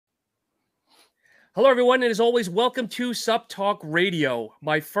Hello, everyone, and as always, welcome to Sup Talk Radio.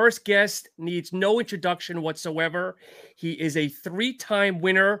 My first guest needs no introduction whatsoever. He is a three-time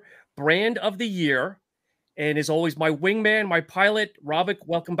winner, Brand of the Year, and is always my wingman, my pilot. Robik,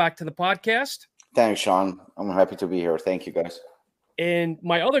 welcome back to the podcast. Thanks, Sean. I'm happy to be here. Thank you, guys. And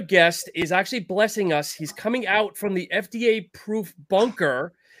my other guest is actually blessing us. He's coming out from the FDA-proof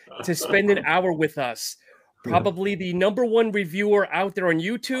bunker to spend an hour with us. Probably the number one reviewer out there on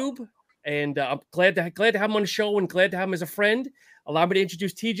YouTube. And I'm glad to have him on the show and glad to have him as a friend. Allow me to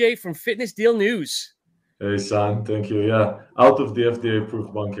introduce TJ from Fitness Deal News. Hey, Sean, thank you. Yeah, out of the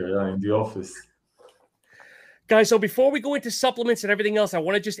FDA-approved bunker, in the office. Guys, so before we go into supplements and everything else, I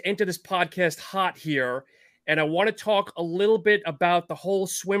want to just enter this podcast hot here. And I want to talk a little bit about the whole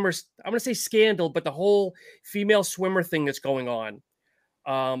swimmers, I'm going to say scandal, but the whole female swimmer thing that's going on.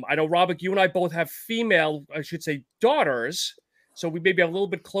 I know, Robik, you and I both have female, I should say, daughters. So we may be a little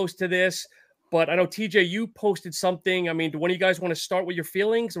bit close to this, but I know, TJ, you posted something. I mean, do one of you guys want to start with your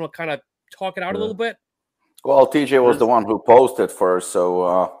feelings and we'll kind of talk it out a little bit? Well, TJ was the one who posted first,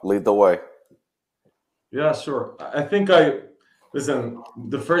 so lead the way. Yeah, sure. I think listen,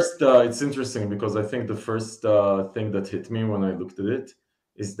 the first, it's interesting because I think the first thing that hit me when I looked at it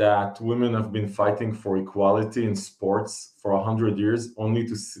is that women have been fighting for equality in sports for 100 years, only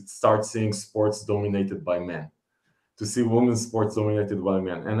to start seeing sports dominated by men. To see women's sports dominated by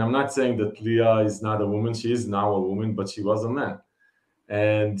men. And I'm not saying that Leah is not a woman. She is now a woman, but she was a man.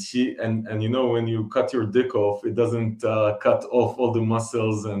 And you know, when you cut your dick off, it doesn't cut off all the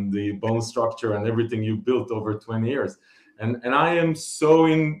muscles and the bone structure and everything you built over 20 years. And I am so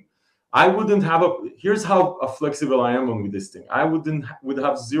I wouldn't have here's how flexible I am with this thing. I would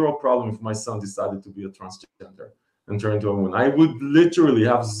have zero problem if my son decided to be a transgender and turn into a woman. I would literally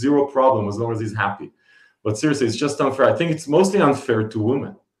have zero problem as long as he's happy. But seriously, it's just unfair. I think it's mostly unfair to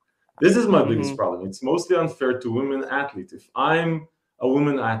women. This is my biggest problem. It's mostly unfair to women athletes. If I'm a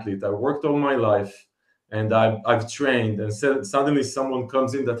woman athlete, I worked all my life and I've trained, and suddenly someone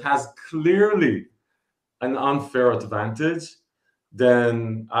comes in that has clearly an unfair advantage,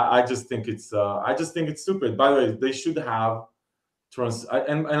 then I just think it's stupid. By the way, they should have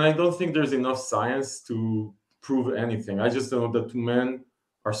and I don't think there's enough science to prove anything. I just know that men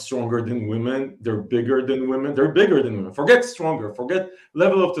are stronger than women. They're bigger than women. They're bigger than women. Forget stronger. Forget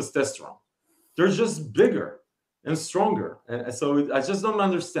level of testosterone. They're just bigger and stronger. And so I just don't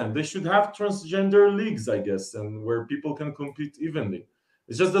understand. They should have transgender leagues, I guess, and where people can compete evenly.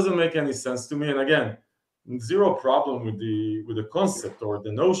 It just doesn't make any sense to me. And again, zero problem with the concept or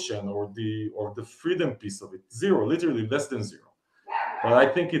the notion or the freedom piece of it. Zero, literally less than zero. But I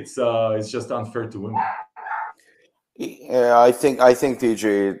think it's just unfair to women. Yeah, I think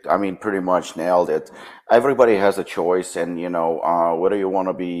TJ, I mean, pretty much nailed it. Everybody has a choice, and whether you want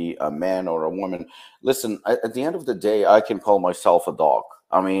to be a man or a woman. Listen, at the end of the day, I can call myself a dog.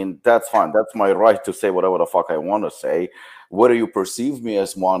 I mean, that's fine. That's my right to say whatever the fuck I want to say. Whether you perceive me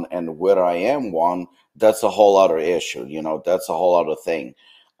as one and whether I am one, that's a whole other issue. That's a whole other thing.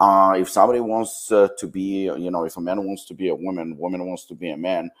 If somebody wants to be, if a man wants to be a woman wants to be a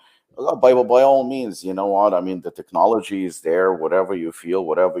man. By all means, you know what? I mean, the technology is there, whatever you feel,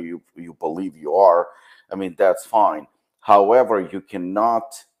 whatever you believe you are. I mean, that's fine. However, you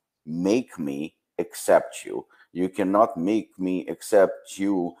cannot make me accept you. You cannot make me accept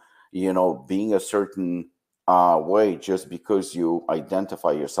you, being a certain way just because you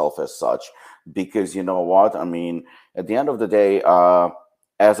identify yourself as such. Because you know what? I mean, at the end of the day,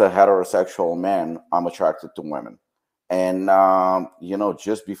 as a heterosexual man, I'm attracted to women. And,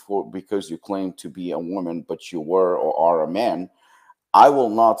 just because you claim to be a woman, but you were or are a man, I will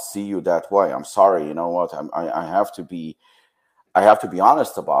not see you that way. I'm sorry. You know what? I have to be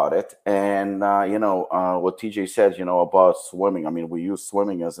honest about it. And, what TJ said, about swimming. I mean, we use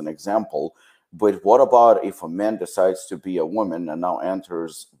swimming as an example, but what about if a man decides to be a woman and now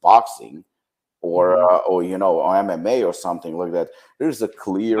enters boxing or MMA or something like that? There's a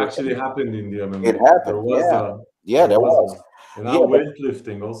clear. Actually happened in the MMA. It happened. There was. And now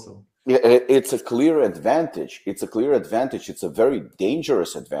weightlifting also. Yeah, it's a clear advantage. It's a very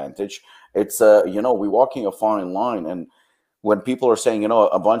dangerous advantage. It's we're walking a fine line. And when people are saying,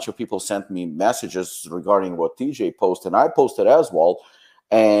 a bunch of people sent me messages regarding what TJ posted, and I posted as well.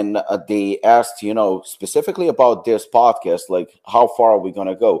 And they asked, specifically about this podcast, like, how far are we going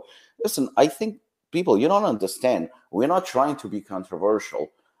to go? Listen, I think people, you don't understand. We're not trying to be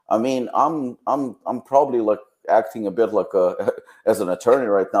controversial. I mean, I'm probably like acting a bit like as an attorney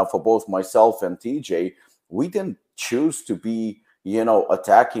right now for both myself and TJ. We didn't choose to be,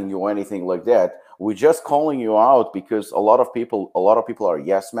 attacking you or anything like that. We're just calling you out because a lot of people are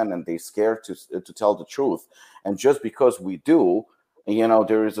yes men, and they're scared to tell the truth. And just because we do,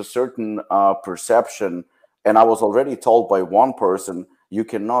 there is a certain perception. And I was already told by one person, you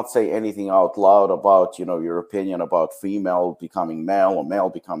cannot say anything out loud about, your opinion about female becoming male or male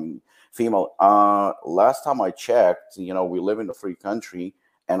becoming female. Last time I checked, we live in a free country,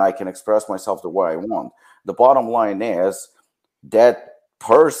 and I can express myself the way I want. The bottom line is that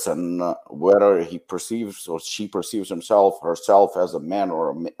person, whether he perceives or she perceives herself as a man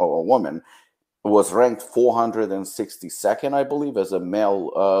or a woman, was ranked 462nd, I believe, as a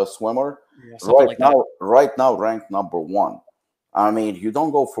male swimmer. Yeah, right now, ranked number 1. I mean, you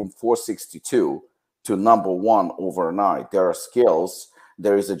don't go from 462 to number 1 overnight. There are skills,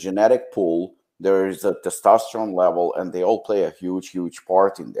 there is a genetic pool, there is a testosterone level, and they all play a huge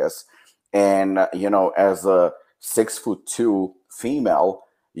part in this. And as a 6'2" female,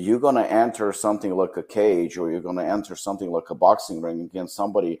 you're going to enter something like a cage, or you're going to enter something like a boxing ring against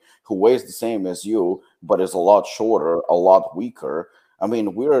somebody who weighs the same as you, but is a lot shorter, a lot weaker. I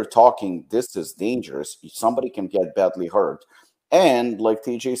mean, we're talking, this is dangerous. Somebody can get badly hurt. And like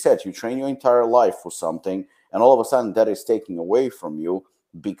TJ said, you train your entire life for something, and all of a sudden that is taken away from you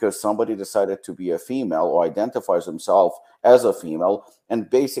because somebody decided to be a female or identifies himself as a female. And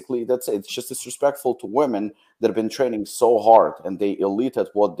basically that's it. It's just disrespectful to women that have been training so hard and they elite at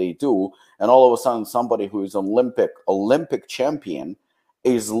what they do. And all of a sudden somebody who is an Olympic champion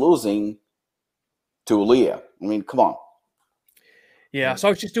is losing to Leah. I mean, come on. Yeah. So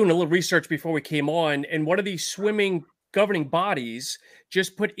I was just doing a little research before we came on, and one of these swimming governing bodies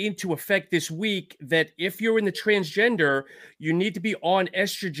just put into effect this week that if you're in the transgender, you need to be on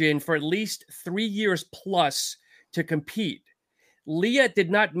estrogen for at least 3 years plus to compete. Leah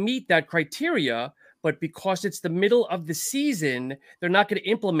did not meet that criteria, but because it's the middle of the season, they're not going to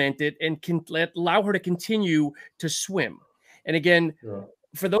implement it and can allow her to continue to swim. And again,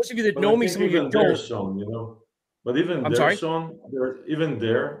 for those of you that know me, some of you don't. Sean, but even Sean,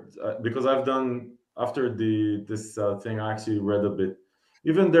 because I've done, after this thing, I actually read a bit.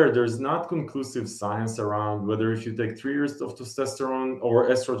 Even there's not conclusive science around whether if you take 3 years of testosterone or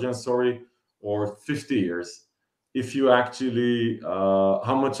estrogen, or 50 years, if you actually,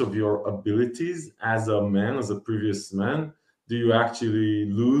 how much of your abilities as a man, as a previous man, do you actually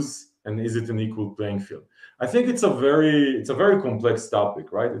lose, and is it an equal playing field? I think it's a very complex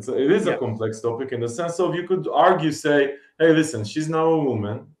topic, right? It is a complex topic in the sense of, you could argue, say, hey, listen, she's now a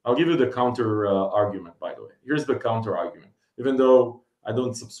woman. I'll give you the counter argument, by the way. Here's the counter argument, even though I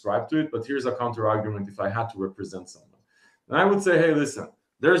don't subscribe to it, but here's a counter argument if I had to represent someone. And I would say, hey, listen,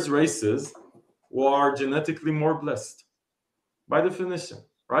 there's races who are genetically more blessed, by definition,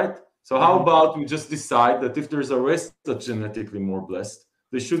 right? So how about we just decide that if there's a race that's genetically more blessed,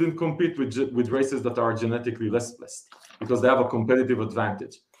 they shouldn't compete with races that are genetically less blessed, because they have a competitive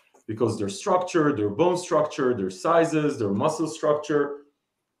advantage, because their structure, their bone structure, their sizes, their muscle structure.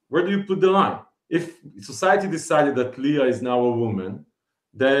 Where do you put the line? If society decided that Leah is now a woman,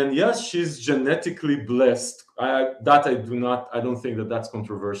 then yes, she's genetically blessed. I don't think that that's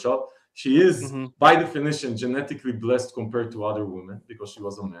controversial. She is, by definition, genetically blessed compared to other women because she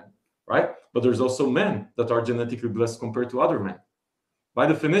was a man, right? But there's also men that are genetically blessed compared to other men, by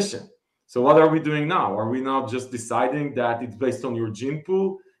definition. So what are we doing now? Are we now just deciding that it's based on your gene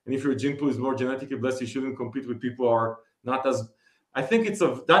pool? And if your gene pool is more genetically blessed, you shouldn't compete with people who are not as... I think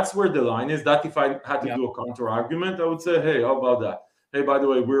that's where the line is. That if I had to do a counter argument, I would say, hey, how about that? Hey, by the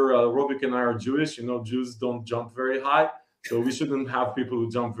way, Robic and I are Jewish. Jews don't jump very high. So we shouldn't have people who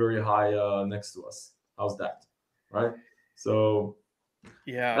jump very high next to us. How's that? Right? So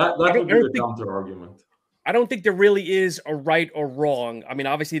that would be the counter argument. I don't think there really is a right or wrong. I mean,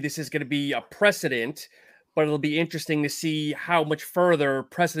 obviously this is going to be a precedent, but it'll be interesting to see how much further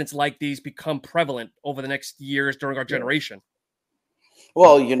precedents like these become prevalent over the next years during our generation.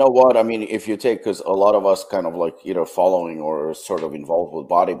 Well, you know what? I mean, if you take, because a lot of us kind of like, following or sort of involved with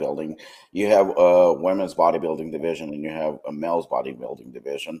bodybuilding, you have a women's bodybuilding division and you have a male's bodybuilding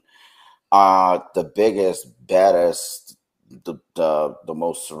division. The biggest, baddest, the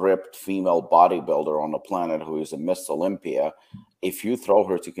most ripped female bodybuilder on the planet, who is a Miss Olympia, if you throw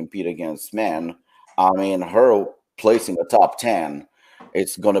her to compete against men, I mean, her placing a top 10,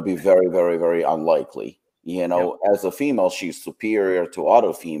 it's going to be very, very, very unlikely. As a female, she's superior to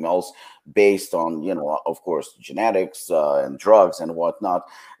other females based on, of course, genetics and drugs and whatnot.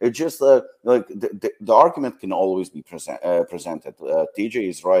 It's just like the argument can always be presented. TJ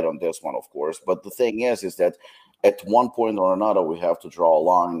is right on this one, of course. But the thing is that at one point or another, we have to draw a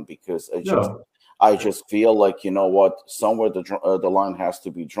line, because I just feel like, you know what, somewhere the line has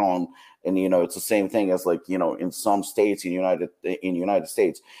to be drawn. And, you know, it's the same thing as, like, you know, in some states in United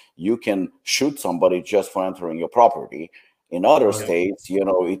States, you can shoot somebody just for entering your property. In other Right. states, you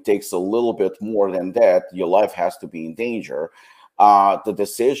know, it takes a little bit more than that. Your life has to be in danger. The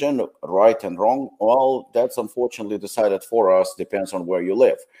decision, right and wrong, well, that's unfortunately decided for us, depends on where you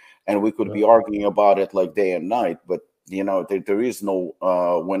live. And we could be Yeah. arguing about it like day and night, but, you know, there is no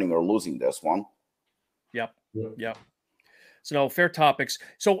winning or losing this one. Yep. Yeah. Yep. So no, fair topics.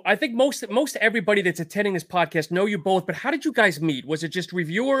 So I think most everybody that's attending this podcast know you both, but how did you guys meet? Was it just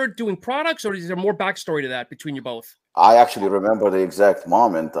reviewer doing products, or is there more backstory to that between you both? I actually remember the exact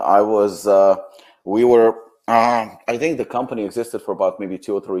moment. We were, I think the company existed for about maybe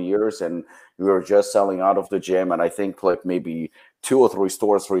 2 or 3 years, and we were just selling out of the gym. And I think like maybe 2 or 3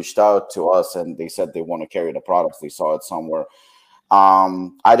 stores reached out to us and they said they want to carry the products. They saw it somewhere.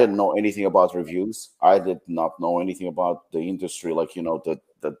 I didn't know anything about reviews. I did not know anything about the industry, like, you know, the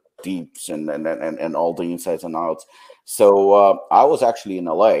deeps and all the insides and outs. So I was actually in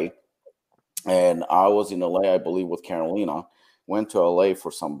LA, and I was in LA, I believe, with Carolina. Went to LA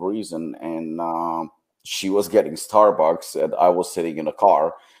for some reason, and she was getting Starbucks, and I was sitting in a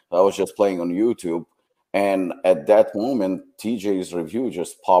car. I was just playing on YouTube, and at that moment, TJ's review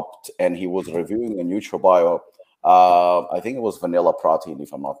just popped, and he was reviewing a NutraBio. I think it was vanilla protein,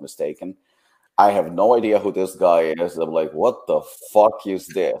 if I'm not mistaken. I have no idea who this guy is. I'm like, what the fuck is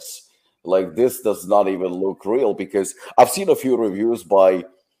this? Like, this does not even look real, because I've seen a few reviews by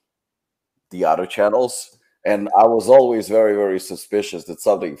the other channels, and I was always very, very suspicious that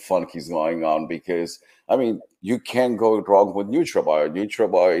something funky is going on, because I mean, you can't go wrong with NutraBio.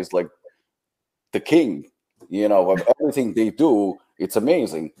 NutraBio is like the king, you know, of everything they do. It's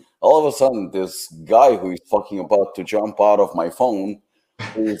amazing. All of a sudden, this guy who is fucking about to jump out of my phone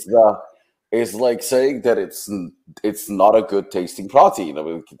is is like saying that it's not a good tasting protein. I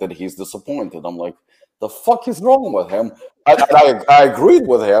mean, that he's disappointed. I'm like, the fuck is wrong with him? I agreed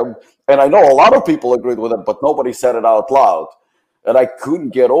with him, and I know a lot of people agreed with him, but nobody said it out loud, and I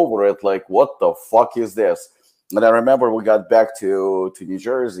couldn't get over it. Like, what the fuck is this? And I remember we got back to New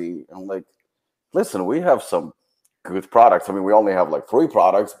Jersey. I'm like, listen, we have some good products. I mean, we only have like 3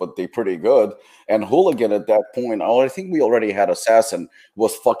 products, but they're pretty good. And Hooligan at that point, I think we already had Assassin,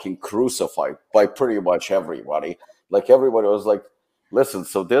 was fucking crucified by pretty much everybody. Like, everybody was like, listen,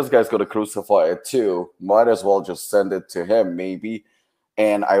 so this guy's going to crucify it too. Might as well just send it to him, maybe.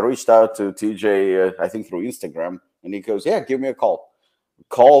 And I reached out to TJ, I think through Instagram, and he goes, yeah, give me a call.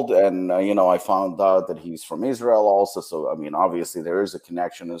 Called, and you know, I found out that he's from Israel also. So I mean, obviously there is a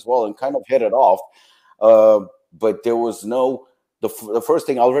connection as well, and kind of hit it off. But there was no the first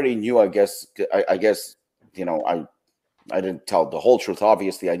thing I already knew. I guess, you know, I didn't tell the whole truth.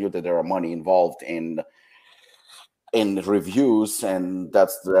 Obviously, I knew that there are money involved in reviews, and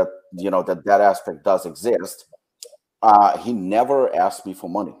that's that, you know, that aspect does exist. He never asked me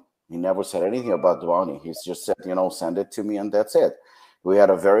for money. He never said anything about the money. He's just said, you know, send it to me, and that's it. We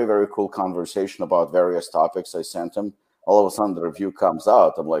had a very, very cool conversation about various topics. I sent him. All of a sudden, the review comes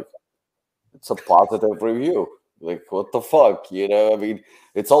out. I'm like, it's a positive review. Like, what the fuck? You know, I mean,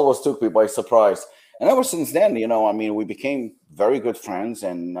 it's always took me by surprise. And ever since then, you know, I mean, we became very good friends,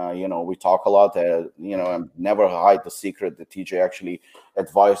 and, you know, we talk a lot. You know, I never hide the secret that TJ actually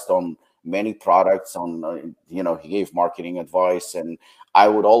advised on many products on, you know, he gave marketing advice, and I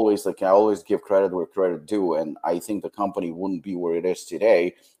always give credit where credit due. And I think the company wouldn't be where it is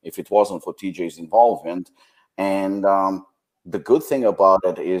today if it wasn't for TJ's involvement. And the good thing about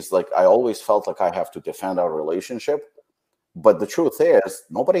it is, like, I always felt like I have to defend our relationship. But the truth is,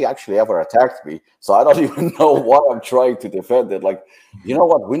 nobody actually ever attacked me. So I don't even know why I'm trying to defend it. Like, you know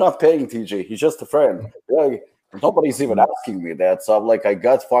what? We're not paying TJ. He's just a friend. Like, nobody's even asking me that. So I'm like, I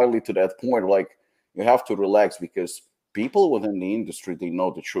got finally to that point. Like, you have to relax, because people within the industry, they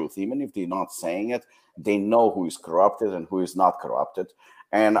know the truth. Even if they're not saying it, they know who is corrupted and who is not corrupted.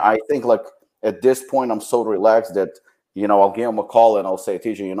 And I think, like, at this point, I'm so relaxed that, you know, I'll give him a call and I'll say,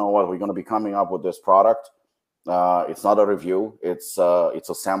 TJ, you know what? We're going to be coming up with this product. It's not a review. It's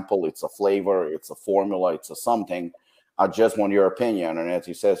a sample. It's a flavor. It's a formula. It's a something. I just want your opinion. And as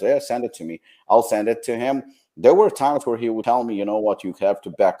he says, yeah, send it to me. I'll send it to him. There were times where he would tell me, you know what, you have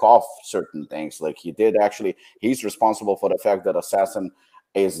to back off certain things. Like, he did actually, he's responsible for the fact that Assassin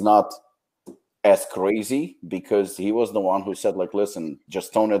is not as crazy, because he was the one who said, like, listen,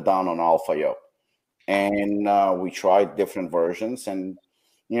 just tone it down on Alpha Yo. And we tried different versions, and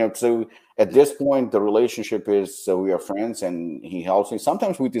So at this point, the relationship is we are friends, and he helps me.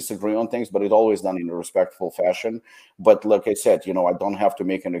 Sometimes we disagree on things, but it's always done in a respectful fashion. But like I said, I don't have to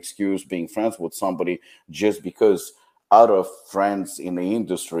make an excuse being friends with somebody just because other friends in the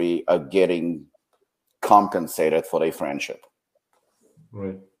industry are getting compensated for their friendship.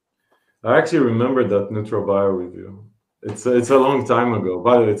 Right. I actually remember that NutraBio review. It's a long time ago.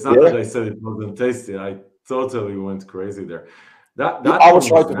 By the way, it's not that I said it wasn't tasty. I totally went crazy there. That I was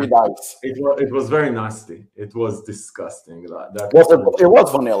trying to be nice. It was very nasty. It was disgusting. It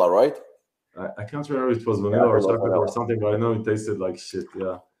was vanilla, right? I can't remember if it was vanilla or chocolate or something, but I know it tasted like shit.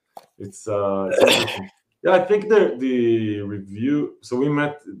 Yeah, it's interesting. Yeah, I think the review. So we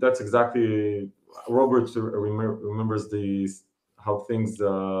met. That's exactly. Robert remembers how things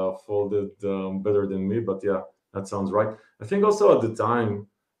folded better than me, but yeah, that sounds right. I think also at the time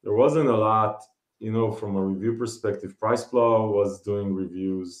there wasn't a lot, from a review perspective. PricePlow was doing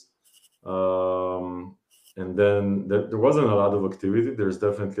reviews, and then there wasn't a lot of activity. There's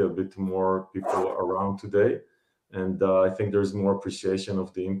definitely a bit more people around today, and I think there's more appreciation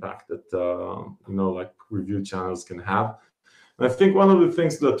of the impact that like review channels can have. And I think one of the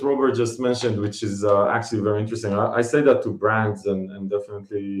things that Robert just mentioned, which is actually very interesting, I say that to brands and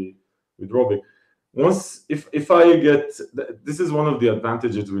definitely with Robic. Once, if I get, this is one of the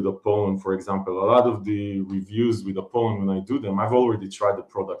advantages with Apollon, for example. A lot of the reviews with Apollon, when I do them, I've already tried the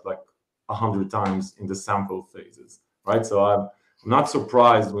product like 100 times in the sample phases, right? So I'm not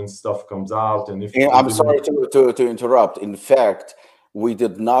surprised when stuff comes out. And if I'm sorry to interrupt. In fact, we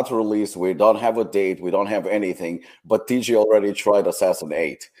did not release. We don't have a date. We don't have anything. But TJ already tried Assassin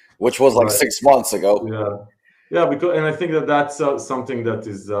 8, which was like 6 months ago. Yeah, because, and I think that's something that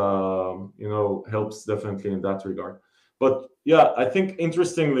is helps definitely in that regard. But yeah, I think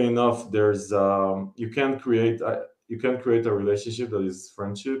interestingly enough, there's you can create a relationship that is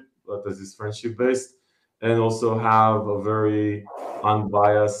friendship based, and also have a very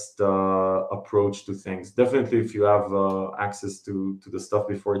unbiased approach to things. Definitely, if you have access to the stuff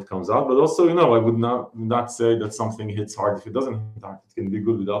before it comes out, but also, I would not say that something hits hard if it doesn't hit hard. It can be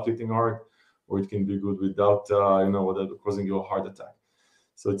good without hitting hard, or it can be good without without causing you a heart attack.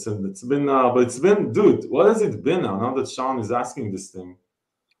 So it's been, dude, what has it been now? Now that Sean is asking this thing,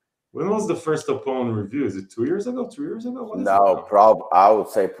 when was the first Apollon review? Is it 2 years ago? 3 years ago? No, I would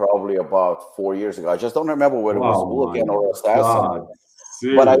say probably about 4 years ago. I just don't remember whether it was Hooligan or Assassin.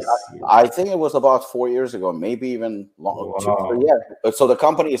 But I think it was about 4 years ago, maybe even longer. Yeah. So the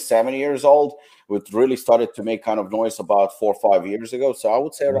company is 7 years old. It really started to make kind of noise about 4 or 5 years ago. So I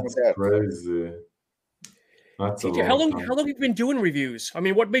would say around that. Crazy. That's TJ, how long have you been doing reviews? I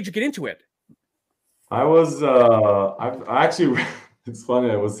mean, what made you get into it? I was I actually it's funny.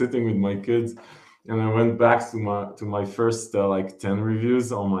 I was sitting with my kids, and I went back to my first like 10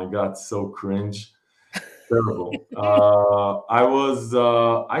 reviews. Oh my god, so cringe, terrible.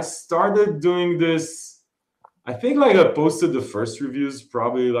 I started doing this. I think like I posted the first reviews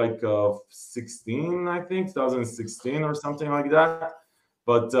probably like 2016 or something like that.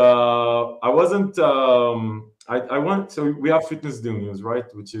 But I wasn't. I went. So we have Fitness Deal News, right,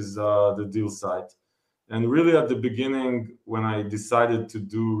 which is the deal site. And really, at the beginning, when I decided to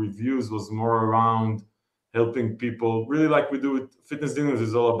do reviews, was more around helping people. Really, like we do with Fitness Deal News,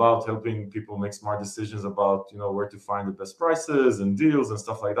 is all about helping people make smart decisions about where to find the best prices and deals and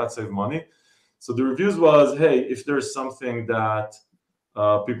stuff like that, save money. So the reviews was, hey, if there's something that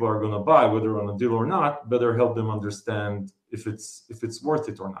people are going to buy, whether on a deal or not, better help them understand if it's worth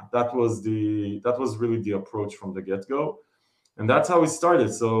it or not. That was really the approach from the get-go, and that's how it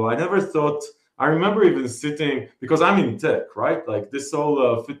started. So I never thought. I remember even sitting, because I'm in tech, right? Like this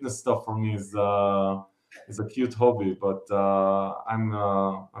whole fitness stuff for me is a cute hobby, but I'm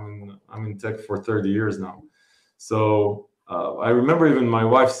in tech for 30 years now. So I remember even my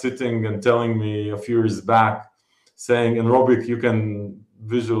wife sitting and telling me a few years back, saying, and Robic, you can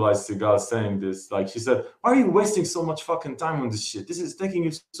visualize Sigal saying this, like she said, why are you wasting so much fucking time on this shit? This is taking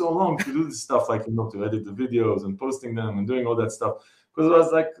you so long to do this stuff, like, to edit the videos and posting them and doing all that stuff. Because it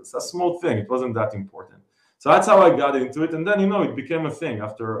was like a small thing. It wasn't that important. So that's how I got into it. And then, it became a thing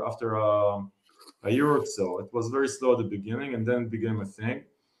after a year or so. It was very slow at the beginning, and then it became a thing.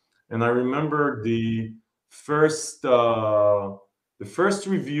 And I remember the first review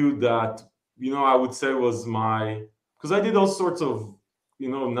that, I would say was because I did all sorts of,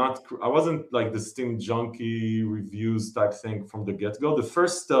 I wasn't like the Steam Junkie reviews type thing from the get-go. The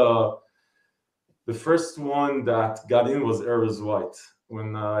first one that got in was Errors White,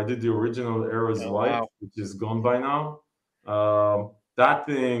 when I did the original Errors White, which is gone by now.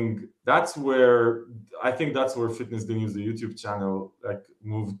 that's where I think that's where Fitness the News, the YouTube channel, like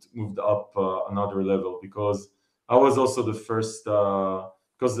moved up another level, because I was also the first,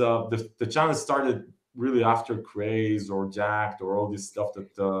 because the channel started really after Craze or Jacked or all this stuff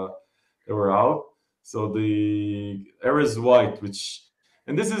that they were out. So the Erez White,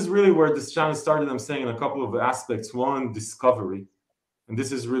 and this is really where this channel started, I'm saying, in a couple of aspects. One, discovery. And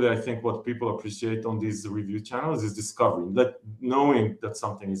this is really, I think, what people appreciate on these review channels is discovery, that knowing that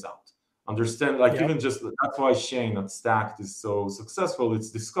something is out. Understand, like, even just that's why Shane at Stacked is so successful. It's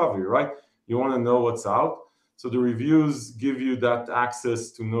discovery, right? You want to know what's out. So the reviews give you that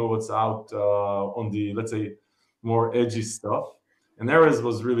access to know what's out on the, let's say, more edgy stuff. And Erez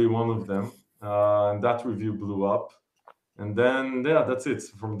was really one of them. And that review blew up. And then, yeah, that's it.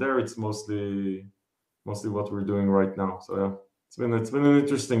 From there, it's mostly what we're doing right now. So, yeah. It's been an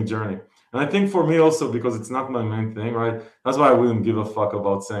interesting journey. And I think for me also, because it's not my main thing, right? That's why I wouldn't give a fuck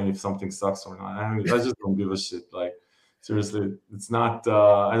about saying if something sucks or not. I just don't give a shit. Like, seriously, it's not,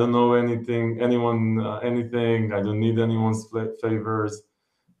 I don't know anything. I don't need anyone's favors.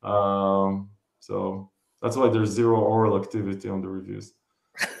 So that's why there's zero oral activity on the reviews.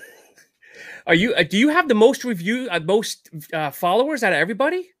 Do you have the most most followers out of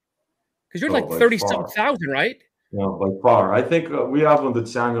everybody? Because you're like 30-something thousand, right? Yeah, by far. I think we have on the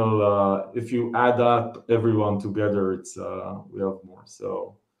channel, if you add up everyone together, it's we have more.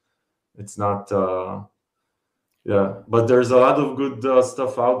 So it's not, but there's a lot of good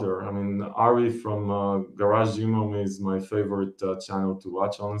stuff out there. I mean, Ari from Garage Gym is my favorite channel to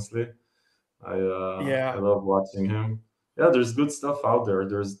watch, honestly. I love watching him. Yeah, there's good stuff out there.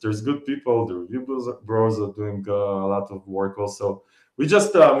 There's good people. The review bros are doing a lot of work also. We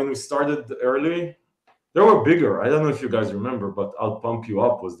just, we started early. They were bigger. I don't know if you guys remember, but I'll Pump You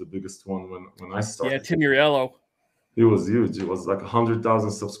Up was the biggest one when I started. Yeah, Tim Uriello. He was huge. It was like 100,000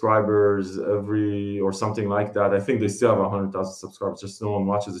 subscribers or something like that. I think they still have 100,000 subscribers. Just no one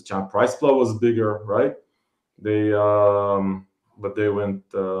watches the channel. Price Flow was bigger, right? They, but they went,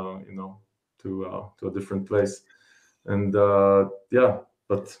 to a different place, and but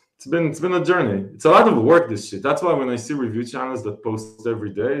it's been a journey. It's a lot of work. This shit. That's why when I see review channels that post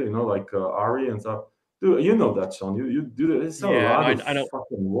every day, like Ari and stuff. Dude, you know that, Sean. You do that. It's a lot of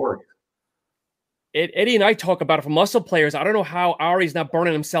fucking work. Eddie and I talk about it for muscle players. I don't know how Ari's not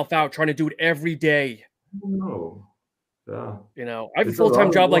burning himself out trying to do it every day. No. Yeah. I have a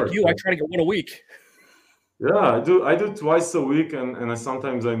full-time job like you. I try to get one a week. Yeah, I do twice a week, and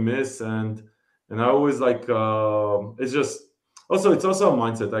sometimes I miss, and I always like it's just it's also a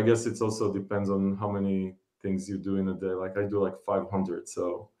mindset. I guess it also depends on how many things you do in a day. Like I do like 500,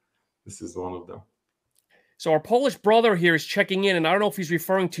 so this is one of them. So our Polish brother here is checking in, and I don't know if he's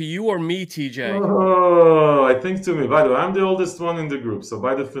referring to you or me, TJ. Oh, I think to me. By the way, I'm the oldest one in the group, so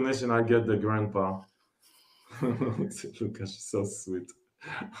by definition, I get the grandpa. Lucas is so sweet.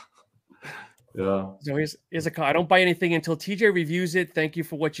 Yeah. So here's a call. I don't buy anything until TJ reviews it. Thank you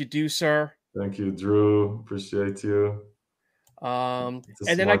for what you do, sir. Thank you, Drew. Appreciate you. And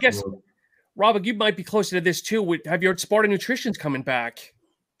then I guess, Robert, you might be closer to this too. Have your Sparta Nutrition's coming back?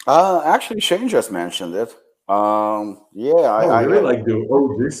 Actually, Shane just mentioned it. I really like the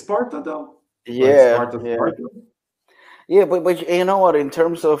OG Sparta though. Yeah, like Sparta. Yeah, but you know what? In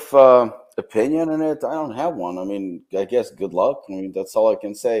terms of opinion in it, I don't have one. I mean, I guess good luck. I mean, that's all I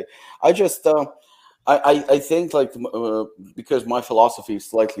can say. I just I think like because my philosophy is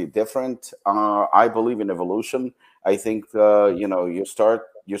slightly different. I believe in evolution. I think you start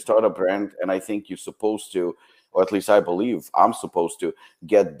a brand, and I think you're supposed to, or at least I believe I'm supposed to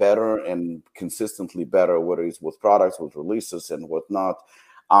get better and consistently better, whether it's with products, with releases, and whatnot.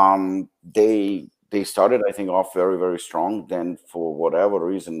 They started, I think, off very, very strong. Then, for whatever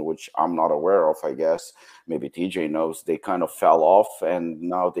reason, which I'm not aware of, I guess, maybe TJ knows, they kind of fell off, and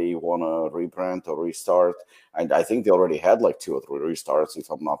now they want to rebrand or restart. And I think they already had like 2 or 3 restarts, if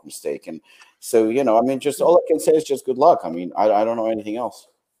I'm not mistaken. So, I mean, just all I can say is just good luck. I mean, I don't know anything else.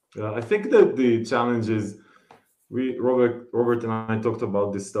 Yeah, I think that the challenge is, Robert and I talked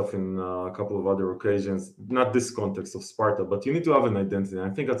about this stuff in a couple of other occasions, not this context of Sparta, but you need to have an identity. I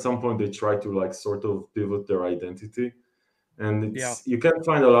think at some point they try to like sort of pivot their identity, and you can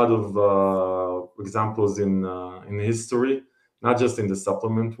find a lot of examples in history, not just in the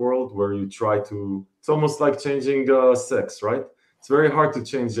supplement world, where you try to. It's almost like changing sex, right? It's very hard to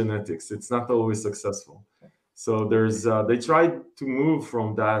change genetics. It's not always successful. So there's they tried to move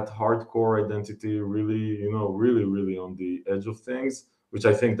from that hardcore identity, really, really on the edge of things, which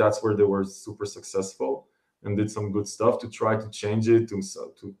I think that's where they were super successful and did some good stuff, to try to change it to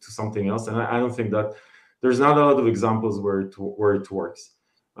something else. And I don't think that there's not a lot of examples where it works.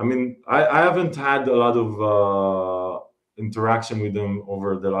 I mean, I haven't had a lot of interaction with them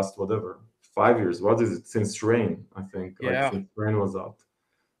over the last, whatever, 5 years. What is it? Since Rain, I think. Yeah. Like since Rain was out.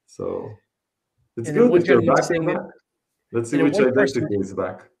 So it's And then good one if they're gentleman back. saying They're that, back. Let's see and then which one person, identity is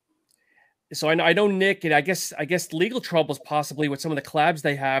back. so I know Nick, and I guess legal troubles possibly with some of the collabs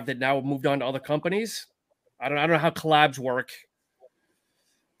they have that now moved on to other companies. I don't know how collabs work.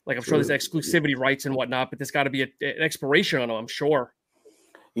 Like I'm sure there's exclusivity rights and whatnot, but there's got to be an expiration on them, I'm sure.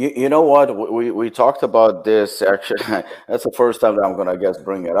 You know what? We talked about this actually. That's the first time that I'm gonna, I guess,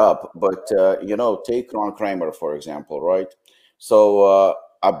 bring it up. But you know, take Ron Kramer for example, right? So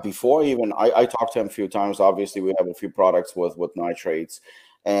before even I talked to him a few times. Obviously, we have a few products with nitrates,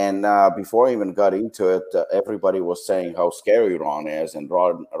 and before I even got into it, everybody was saying how scary Ron is, and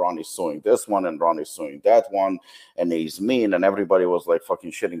Ron is suing this one, and Ron is suing that one, and he's mean, and everybody was like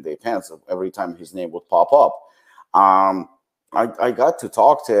fucking shitting their pants every time his name would pop up. I got to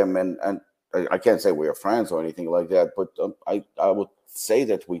talk to him, and I can't say we are friends or anything like that, but I would say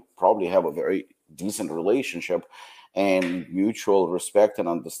that we probably have a very decent relationship and mutual respect and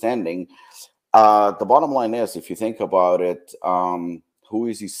understanding. The bottom line is, if you think about it, who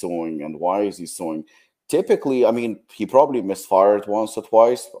is he suing and why is he suing? Typically, I mean, he probably misfired once or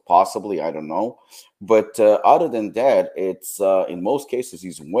twice, possibly, I don't know. But other than that, it's in most cases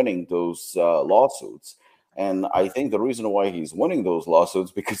he's winning those lawsuits. And I think the reason why he's winning those lawsuits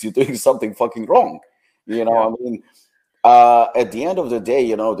because you're doing something fucking wrong. You know, Yeah. I mean, at the end of the day,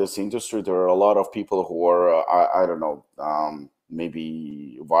 you know, this industry, there are a lot of people who are, I don't know,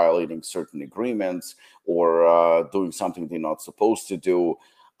 maybe violating certain agreements or doing something they're not supposed to do.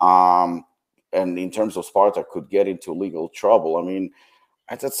 And in terms of Sparta, could get into legal trouble. I mean,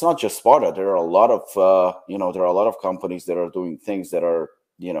 it's not just Sparta. There are a lot of, you know, there are a lot of companies that are doing things that are,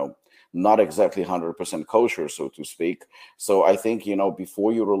 you know, not exactly 100% kosher, so to speak. So I think, you know,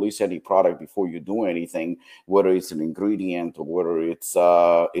 before you release any product, before you do anything, whether it's an ingredient or whether it's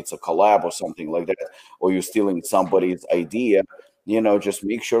a collab or something like that, or you're stealing somebody's idea, you know, just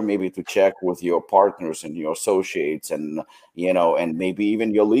make sure maybe to check with your partners and your associates and, you know, and maybe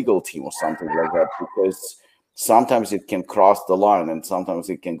even your legal team or something like that, because sometimes it can cross the line and sometimes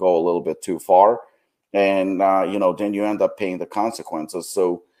it can go a little bit too far. And, you know, then you end up paying the consequences.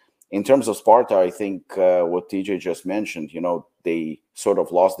 So, in terms of Sparta, I think what TJ just mentioned, you know, they sort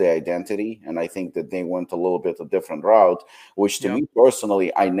of lost their identity. And I think that they went a little bit a different route, which to me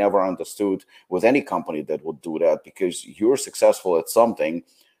personally, I never understood with any company that would do that, because you're successful at something.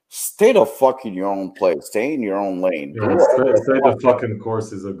 Stay the fuck in your own place. Stay in your own lane. Yeah, stay the fucking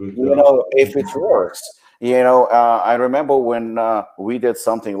course is a good. You know, if it works. You know, I remember when we did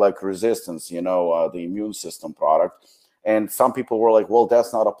something like Resistance, you know, the immune system product. And some people were like, well,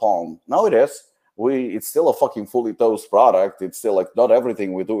 that's not a palm. No, it is. It's still a fucking fully dosed product. It's still like not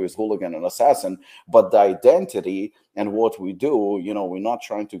everything we do is hooligan and assassin, but the identity and what we do, you know, we're not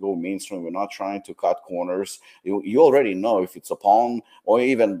trying to go mainstream. We're not trying to cut corners. You already know if it's a palm or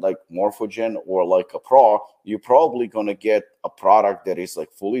even like Morphogen or like a Pro, you're probably going to get a product that is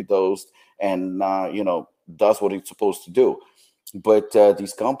like fully dosed and, you know, does what it's supposed to do. But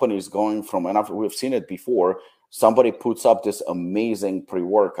these companies going from, and we've seen it before, somebody puts up this amazing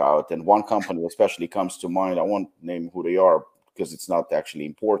pre-workout, and one company especially comes to mind. I won't name who they are because it's not actually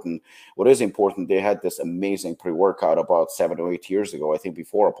important. What is important, they had this amazing pre-workout about 7 or 8 years ago, I think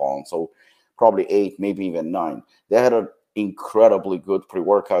before Apollon, so probably 8, maybe even 9. They had an incredibly good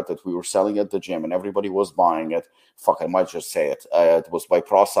pre-workout that we were selling at the gym, and everybody was buying it. Fuck, I might just say it. It was by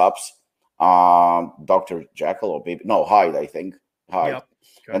ProSups, Dr. Jekyll or Baby, no, Hyde, I think. Hyde. Yep.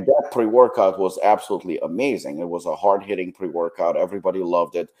 Okay. And that pre-workout was absolutely amazing. It was a hard-hitting pre-workout. Everybody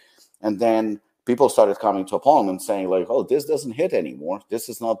loved it. And then people started coming to Apollon and saying like, oh, this doesn't hit anymore. This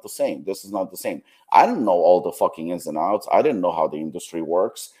is not the same. This is not the same. I didn't know all the fucking ins and outs. I didn't know how the industry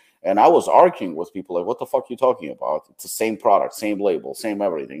works. And I was arguing with people like, what the fuck are you talking about? It's the same product, same label, same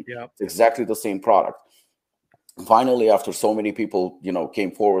everything. Yep. It's exactly the same product. Finally, after so many people, you know,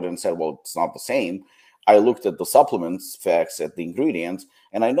 came forward and said, well, it's not the same, I looked at the supplements facts, at the ingredients,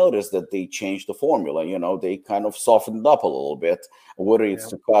 and I noticed that they changed the formula. You know, they kind of softened up a little bit, whether it's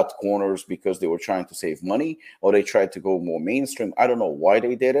to cut corners because they were trying to save money or they tried to go more mainstream. I don't know why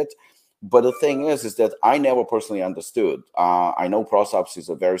they did it. But the thing is that I never personally understood. I know ProSups is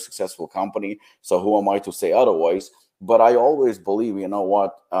a very successful company, so who am I to say otherwise? But I always believe, you know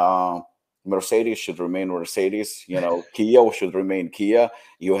what, Mercedes should remain Mercedes. You know, Kia should remain Kia.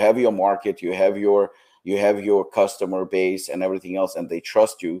 You have your market, you have your customer base and everything else, and they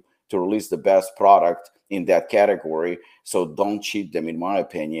trust you to release the best product in that category. So don't cheat them, in my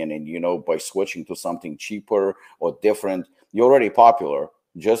opinion. And, you know, by switching to something cheaper or different, you're already popular.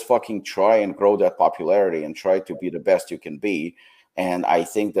 Just fucking try and grow that popularity and try to be the best you can be. And I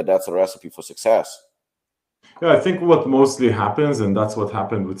think that that's a recipe for success. Yeah, I think what mostly happens, and that's what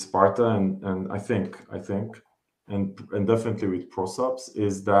happened with Sparta, and I think, and definitely with ProSubs,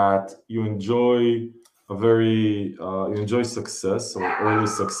 is that you enjoy you enjoy success or early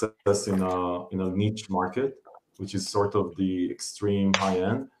success in a niche market, which is sort of the extreme high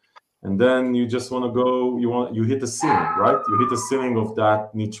end, and then you just want to go. You hit the ceiling, right? You hit the ceiling of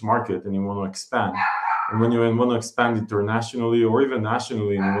that niche market, and you want to expand. And when you want to expand internationally or even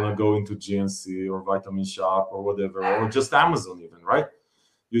nationally, and you want to go into GNC or Vitamin Shop or whatever, or just Amazon even, right?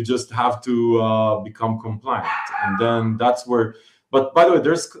 You just have to become compliant. And then that's where, but by the way,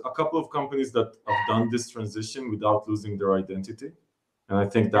 there's a couple of companies that have done this transition without losing their identity. And I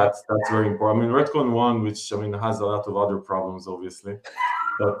think that's very important. I mean, Redcon One, which, I mean, has a lot of other problems, obviously.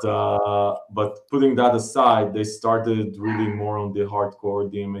 But putting that aside, they started really more on the hardcore,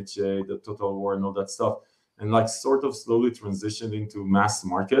 DMHA, the Total War, and all that stuff, and like sort of slowly transitioned into mass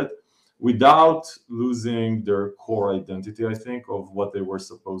market without losing their core identity, I think, of what they were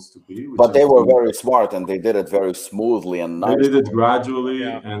supposed to be. But they were very smart, and they did it very smoothly and nice. They did it gradually,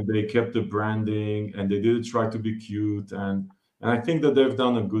 and they kept the branding, and they did try to be cute, and I think that they've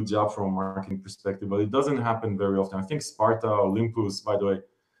done a good job from a marketing perspective, but it doesn't happen very often. I think Sparta, Olympus, by the way,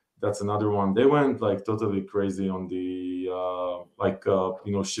 that's another one. They went like totally crazy on the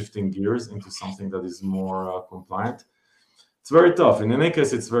you know, shifting gears into something that is more compliant. It's very tough. In any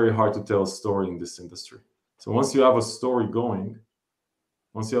case, it's very hard to tell a story in this industry. So once you have a story going,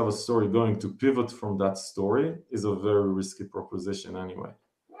 to pivot from that story is a very risky proposition anyway.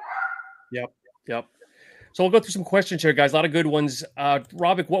 Yep. So we'll go through some questions here, guys. A lot of good ones.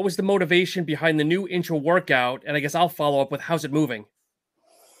 Ravik, what was the motivation behind the new intro workout? And I guess I'll follow up with how's it moving?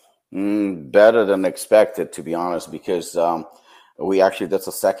 Better than expected, to be honest, because that's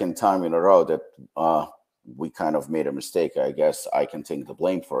the second time in a row that we kind of made a mistake. I guess I can take the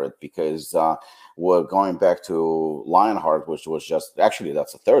blame for it, because we're going back to Lionheart, which was just, actually,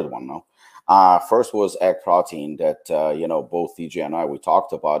 that's the third one now. First was Egg Protein that, you know, both DJ and I, we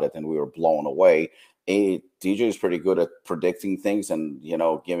talked about it and we were blown away. DJ is pretty good at predicting things and, you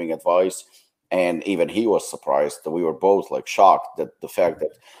know, giving advice. And even he was surprised that we were both like shocked that the fact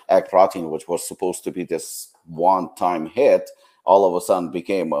that Egg Protein, which was supposed to be this one-time hit, all of a sudden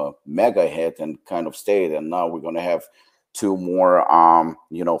became a mega hit and kind of stayed. And now we're going to have two more,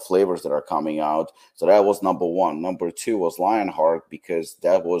 you know, flavors that are coming out. So that was number one. Number two was Lionheart, because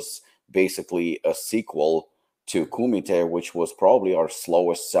that was basically a sequel to Kumite, which was probably our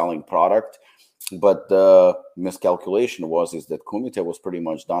slowest selling product. But the miscalculation is that Kumite was pretty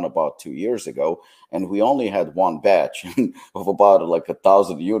much done about 2 years ago, and we only had one batch of about like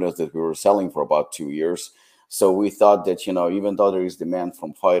 1,000 units that we were selling for about 2 years. So we thought that, you know, even though there is demand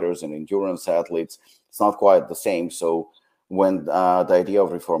from fighters and endurance athletes, it's not quite the same. So when the idea of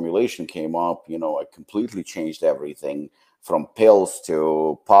reformulation came up, you know, I completely changed everything from pills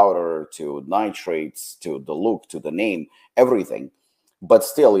to powder to nitrates to the look to the name, everything. But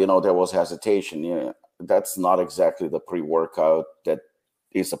still, you know, there was hesitation. You know, that's not exactly the pre-workout that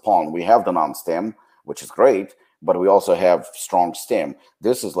is upon. We have the non-stim, which is great, but we also have strong stim.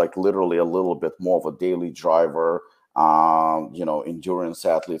 This is like literally a little bit more of a daily driver, you know, endurance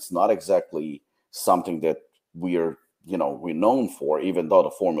athletes, not exactly something that we're known for, even though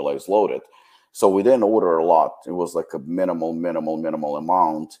the formula is loaded. So we didn't order a lot. It was like a minimal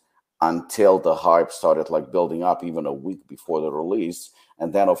amount, until the hype started like building up even a week before the release.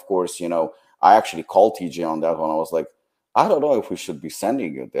 And then, of course, you know, I actually called TJ on that one. I was like, I don't know if we should be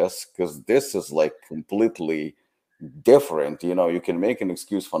sending you this, because this is like completely different. You know, you can make an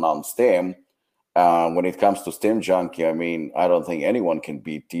excuse for non-stim. When it comes to Stim Junkie, I mean, I don't think anyone can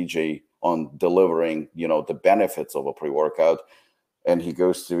beat TJ on delivering, you know, the benefits of a pre-workout. And he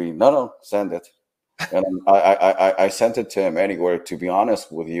goes to me, no, send it. And I sent it to him anywhere. To be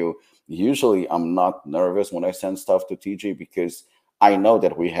honest with you, usually I'm not nervous when I send stuff to TJ, because I know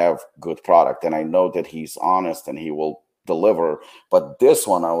that we have good product and I know that he's honest and he will deliver. But this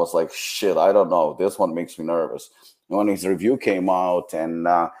one, I was like, shit, I don't know. This one makes me nervous. And when his review came out and,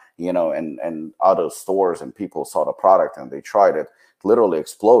 you know, and other stores and people saw the product and they tried it, literally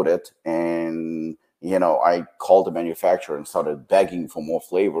exploded. And you know, I called the manufacturer and started begging for more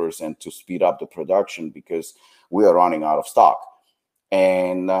flavors and to speed up the production, because we are running out of stock.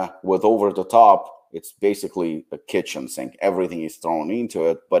 And with Over the Top, it's basically a kitchen sink. Everything is thrown into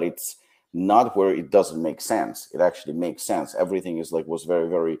it, but it's not where it doesn't make sense. It actually makes sense. Everything is like, was very,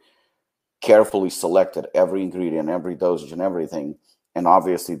 very carefully selected every ingredient, every dosage, and everything, and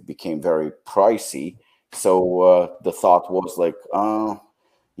obviously it became very pricey. So the thought was like,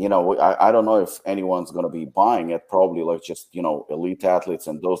 I don't know if anyone's going to be buying it. Probably like just elite athletes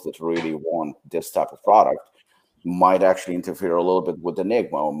and those that really want this type of product might actually interfere a little bit with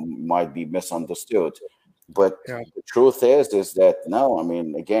Enigma, or might be misunderstood. But Yeah. the truth is that no, I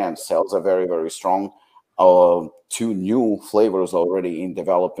mean, again, sales are very, very strong. Two new flavors already in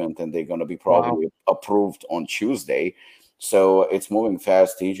development, and they're going to be probably approved on Tuesday. So it's moving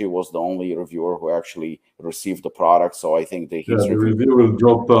fast. TJ was the only reviewer who actually received the product. So I think that the review will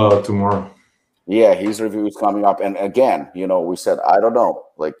drop tomorrow. Yeah, his review is coming up. And again, we said, I don't know,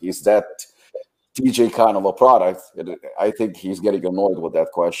 like, is that TJ kind of a product? And I think he's getting annoyed with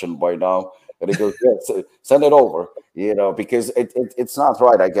that question by now. And he goes, yeah, send it over, because it's not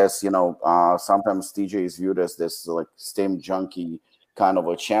right. I guess, sometimes TJ is viewed as this like STEM junkie kind of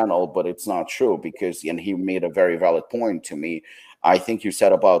a channel, but it's not true and he made a very valid point to me. I think you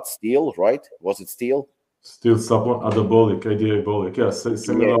said about Steel, right? Was it Steel? Steel supplement, anabolic, adiabolic. Yes,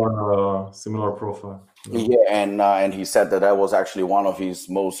 similar profile. Yeah, and he said that was actually one of his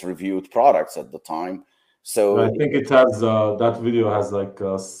most reviewed products at the time. So I think it has that video has like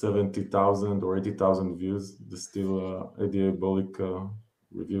 70,000 or 80,000 views. The Steel adiabolic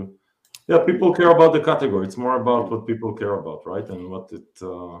review. Yeah, people care about the category. It's more about what people care about, right? And what it.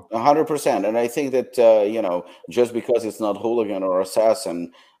 100%. And I think that just because it's not Hooligan or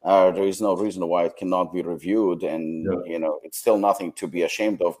Assassin, there is no reason why it cannot be reviewed, and it's still nothing to be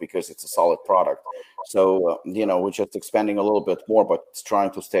ashamed of because it's a solid product. So we're just expanding a little bit more, but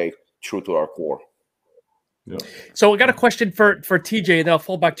trying to stay true to our core. Yeah. So I got a question for TJ, and then I'll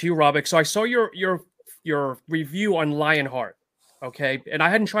fall back to you, Robic. So I saw your review on Lionheart, okay, and I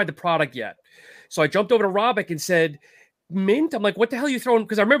hadn't tried the product yet. So I jumped over to Robic and said, mint? I'm like, what the hell are you throwing?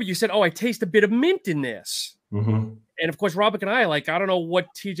 Because I remember you said, oh, I taste a bit of mint in this. Mm-hmm. And of course, Robic and I I don't know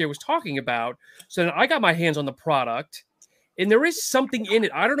what TJ was talking about. So then I got my hands on the product, and there is something in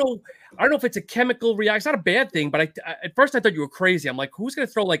it. I don't know if it's a chemical reaction. It's not a bad thing, but at first I thought you were crazy. I'm like, who's going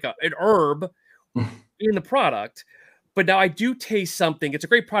to throw like an herb in the product? But now I do taste something. It's a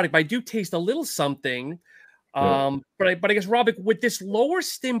great product, but I do taste a little something. But I guess, Robic, with this lower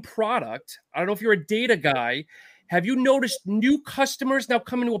stim product, I don't know if you're a data guy. Have you noticed new customers now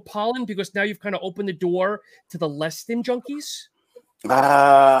coming to Apollon because now you've kind of opened the door to the less stim junkies?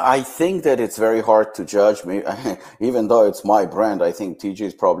 I think that it's very hard to judge me, even though it's my brand. I think TJ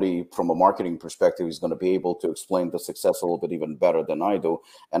is probably, from a marketing perspective, is going to be able to explain the success a little bit even better than I do,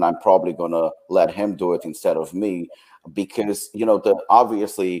 and I'm probably going to let him do it instead of me, because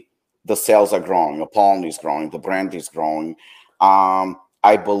obviously the sales are growing, Apollon is growing, the brand is growing.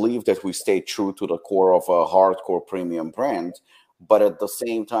 I believe that we stay true to the core of a hardcore premium brand, but at the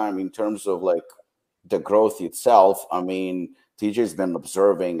same time, in terms of like the growth itself, I mean, TJ's been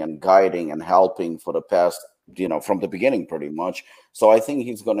observing and guiding and helping for the past, from the beginning pretty much. So I think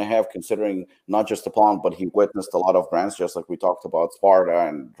he's going to have, considering not just Apollon, but he witnessed a lot of brands, just like we talked about Sparta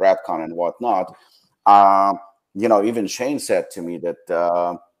and Ratcon and whatnot. Even Shane said to me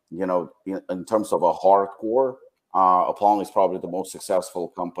that, in terms of a hardcore, Apollon is probably the most successful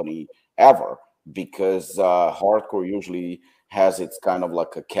company ever, because hardcore usually has its kind of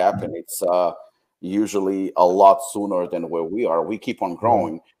like a cap, and it's usually a lot sooner than where we are. We keep on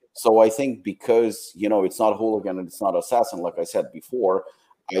growing. So I think because, it's not Hooligan and it's not Assassin, like I said before,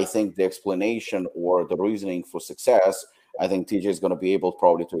 I think the explanation or the reasoning for success, I think TJ is going to be able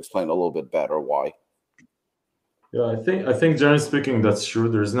probably to explain a little bit better why. Yeah, I think generally speaking, that's true.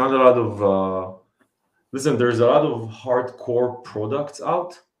 There's not a lot of there's a lot of hardcore products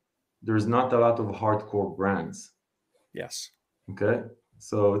out. There's not a lot of hardcore brands. Yes. Okay.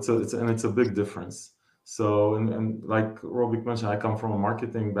 So it's a big difference. So and like Robic mentioned, I come from a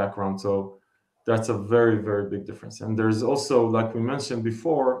marketing background, so that's a very, very big difference. And there's also, like we mentioned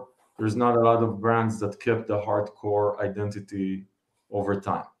before, there's not a lot of brands that kept the hardcore identity over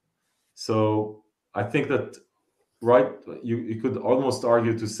time. So I think that, right, you could almost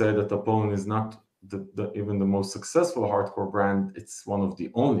argue to say that Apollon is not even the most successful hardcore brand. It's one of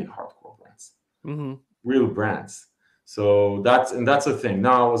the only hardcore brands, real brands. So that's a thing.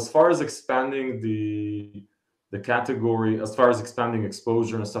 Now, as far as expanding the category, as far as expanding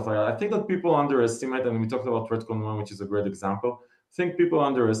exposure and stuff like that, I think that people underestimate, and we talked about Redcon One, which is a great example. I think people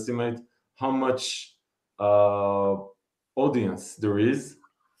underestimate how much audience there is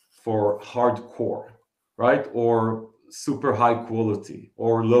for hardcore, right? Or super high quality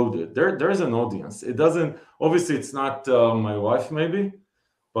or loaded. There's an audience. It doesn't, obviously it's not my wife maybe,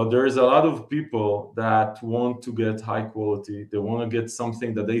 But there is a lot of people that want to get high quality. They want to get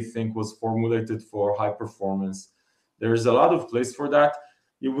something that they think was formulated for high performance. There's a lot of place for that.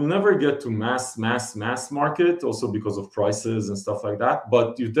 You will never get to mass market, also because of prices and stuff like that.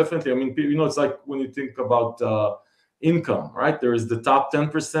 But you definitely, I mean, it's like when you think about income, right? There is the top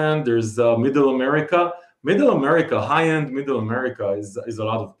 10%. There's middle America. Middle America, high-end middle America is a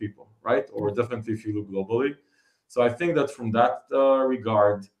lot of people, right? Or definitely if you look globally. So I think that from that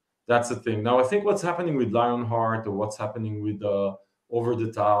regard, that's a thing. Now, I think what's happening with Lionheart, or what's happening with Over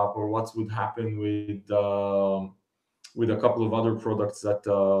the Top, or what would happen with a couple of other products that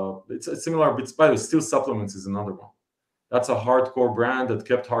it's similar, but by the way, Steel Supplements is another one. That's a hardcore brand that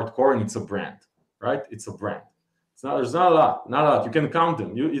kept hardcore, and it's a brand, right? It's a brand. There's not a lot. You can count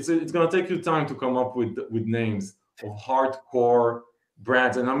them. It's going to take you time to come up with names of hardcore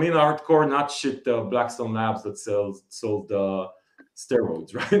brands, and I mean hardcore, not shit Blackstone Labs that sold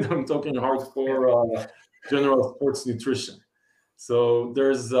steroids, right? I'm talking hardcore general sports nutrition. So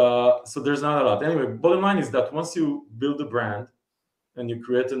there's not a lot. Anyway, bottom line is that once you build a brand and you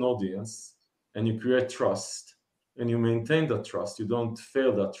create an audience and you create trust and you maintain that trust, you don't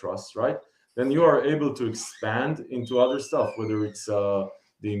fail that trust, right? Then you are able to expand into other stuff, whether it's the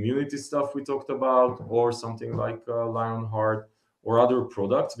immunity stuff we talked about, or something like Lionheart or other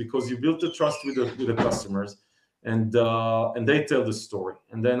products, because you built the trust with the customers, and they tell the story,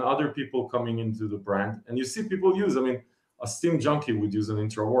 and then other people coming into the brand, and you see people use. I mean, a Steam Junkie would use an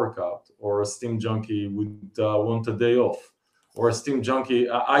intra workout, or a Steam Junkie would want a day off, or a Steam Junkie.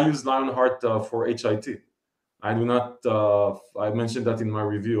 I use Lionheart for HIT. I do not. I mentioned that in my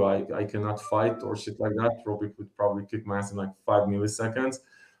review. I cannot fight or shit like that. Robbie would probably kick my ass in like 5 milliseconds,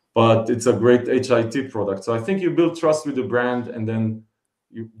 but it's a great HIT product. So I think you build trust with the brand, and then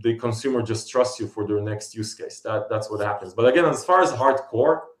the consumer just trusts you for their next use case. That's what happens. But again, as far as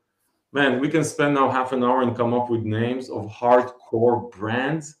hardcore, man, we can spend now half an hour and come up with names of hardcore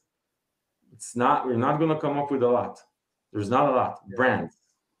brands. We're not going to come up with a lot. There's not a lot.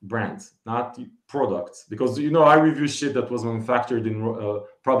 Brands, not products, because I review shit that was manufactured in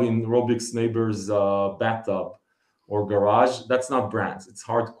probably in Robick's neighbor's bathtub or garage. That's not brands. It's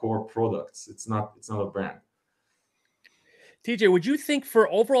hardcore products. It's not a brand. TJ, would you think for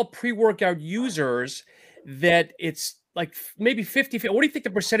overall pre-workout users that it's like maybe 50? What do you think the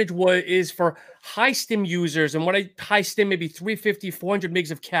percentage is for high stim users? And high stim, maybe 350, 400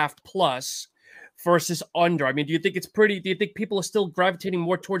 mgs of calf plus versus under? I mean, do you think people are still gravitating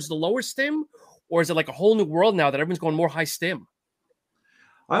more towards the lower stim, or is it like a whole new world now that everyone's going more high stim?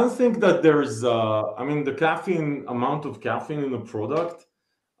 I don't think that there's the amount of caffeine in the product.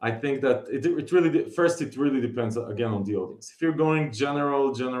 I think that it really depends again on the audience. If you're going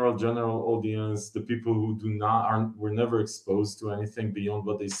general audience, the people who were never exposed to anything beyond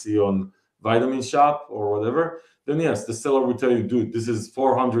what they see on Vitamin Shop or whatever, then yes, the seller will tell you, dude, this is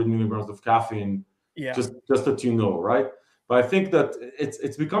 400 milligrams of caffeine. Yeah. Just that right? But I think that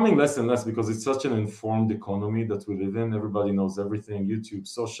it's becoming less and less, because it's such an informed economy that we live in. Everybody knows everything, YouTube,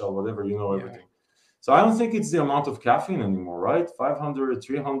 social, whatever, everything. So I don't think it's the amount of caffeine anymore, right? 500,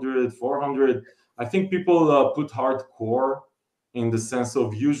 300, 400. I think people put hardcore in the sense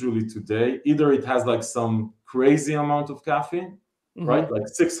of usually today, either it has like some crazy amount of caffeine, right? Like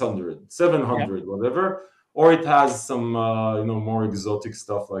 600, 700, whatever. Or it has some, more exotic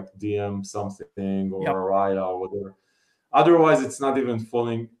stuff like DM something or Araya or whatever. Otherwise, it's not even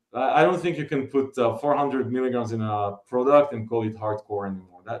falling. I don't think you can put 400 milligrams in a product and call it hardcore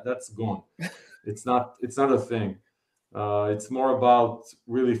anymore. That's gone. It's not a thing. It's more about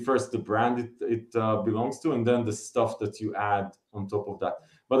really first the brand it belongs to, and then the stuff that you add on top of that.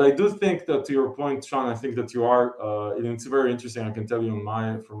 But I do think that, to your point, Sean, I think that you are. It's very interesting. I can tell you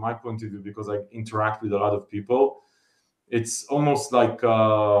from my point of view, because I interact with a lot of people. It's almost like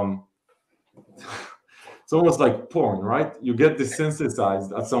it's almost like porn, right? You get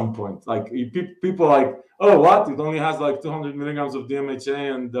desensitized at some point. Like people like, oh, what? It only has like 200 milligrams of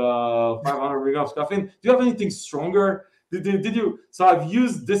DMHA and 500 milligrams of caffeine. Do you have anything stronger? Did you? So I've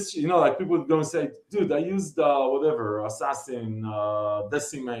used this, like people would go and say, dude, I used whatever, Assassin,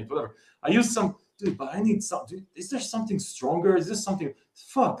 Decimate, whatever. I used some, dude, but I need some. Dude, is there something stronger? Is this something?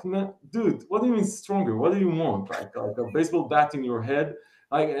 Fuck, man, dude, what do you mean stronger? What do you want? Like a baseball bat in your head?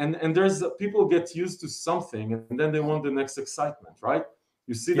 Like, and there's people get used to something and then they want the next excitement, right?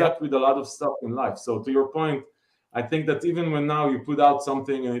 You see that with a lot of stuff in life. So to your point, I think that even when now you put out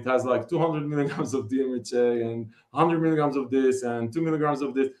something and it has like 200 milligrams of DMHA and 100 milligrams of this and 2 milligrams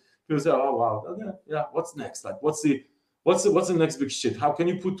of this, people say, oh wow, yeah, what's next? Like what's the next big shit? How can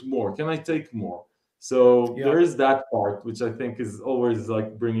you put more? Can I take more? So there is that part, which I think is always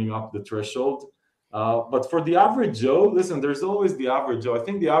like bringing up the threshold. But for the average Joe, listen, there's always the average Joe. I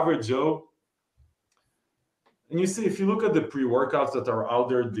think the average Joe, and you see, if you look at the pre-workouts that are out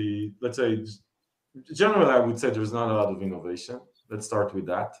there, let's say, generally, I would say there's not a lot of innovation. Let's start with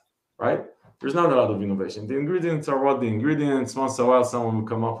that, right? There's not a lot of innovation. The ingredients are what the ingredients. Once in a while, someone will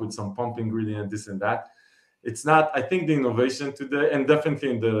come up with some pump ingredient, this and that. It's not, I think the innovation today, and definitely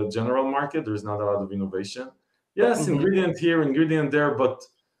in the general market, there's not a lot of innovation. Yes, ingredient here, ingredient there, but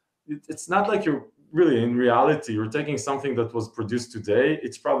it's not like you're really, in reality, you're taking something that was produced today.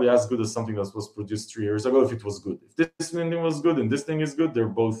 It's probably as good as something that was produced 3 years ago if it was good. If this thing was good and this thing is good, they're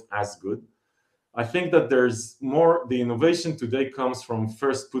both as good. I think that there's more, the innovation today comes from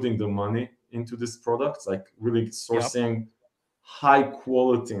first putting the money into these products, like really sourcing high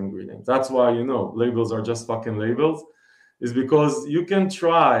quality ingredients. That's why, labels are just fucking labels, is because you can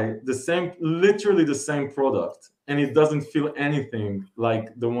try literally the same product, and it doesn't feel anything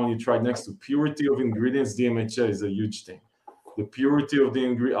like the one you tried next to. Purity of ingredients, DMHA is a huge thing. The purity of the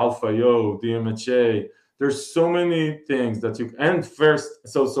ingredient, Alpha-Yo, DMHA, there's so many things that you, and first,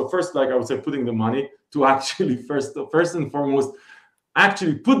 so first, like I would say, putting the money to actually first and foremost,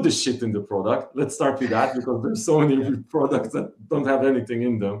 actually put the shit in the product. Let's start with that, because there's so many products that don't have anything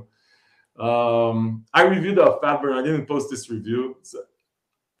in them. I reviewed a fat burn. I didn't post this review. So,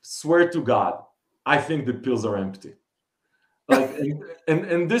 swear to God, I think the pills are empty. Like,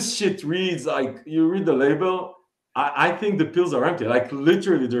 and this shit reads like, you read the label, I think the pills are empty. Like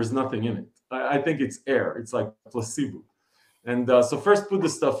literally, there's nothing in it. I think it's air. It's like placebo. And so first put the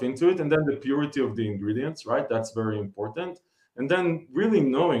stuff into it, and then the purity of the ingredients, right? That's very important. And then really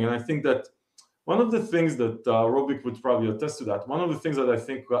knowing, and I think that one of the things that Robic would probably attest to that, one of the things that I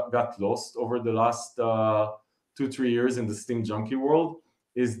think got lost over the last 2-3 years in the Steam Junkie world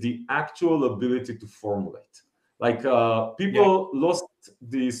is the actual ability to formulate. Like people lost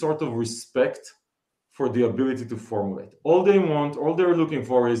the sort of respect for the ability to formulate. All they're looking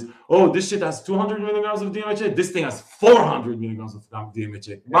for is, oh, this shit has 200 milligrams of DMHA. This thing has 400 milligrams of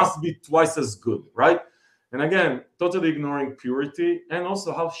DMHA. Must be twice as good, right? And again, totally ignoring purity and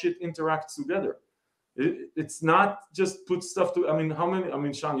also how shit interacts together. It's not just put stuff to,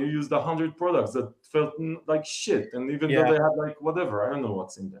 Sean, you used 100 products that felt like shit. And even though they had like whatever, I don't know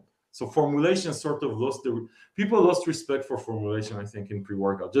what's in them. So formulation sort of people lost respect for formulation, I think, in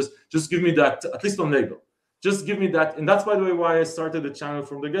pre-workout. Just give me that, at least on label. Just give me that. And that's, by the way, why I started the channel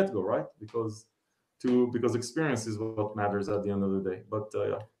from the get-go, right? Because experience is what matters at the end of the day. But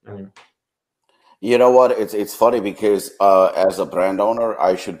anyway. You know what? It's funny because as a brand owner,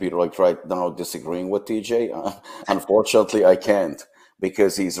 I should be like right now disagreeing with TJ. Unfortunately, I can't,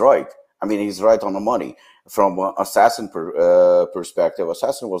 because he's right. I mean, he's right on the money. From Assassin perspective,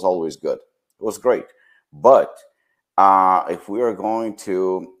 Assassin was always good. It was great. But if we are going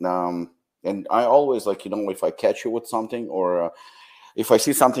to, and I always like, if I catch you with something, or if I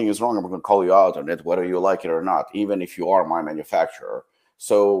see something is wrong, I'm going to call you out on it, whether you like it or not, even if you are my manufacturer.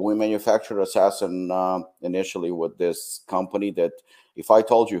 So we manufactured Assassin initially with this company that if I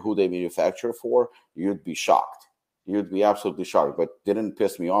told you who they manufacture for, you'd be shocked. You'd be absolutely shocked, but didn't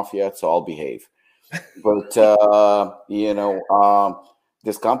piss me off yet, so I'll behave. But,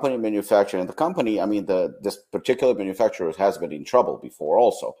 this company manufactured, and the company, this particular manufacturer has been in trouble before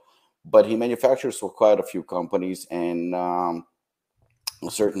also, but he manufactures for quite a few companies, and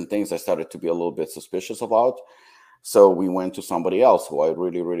certain things I started to be a little bit suspicious about. So we went to somebody else who I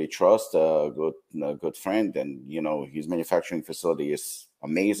really, really trust, a good friend, and his manufacturing facility is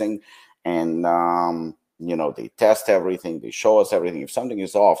amazing, and they test everything, they show us everything. If something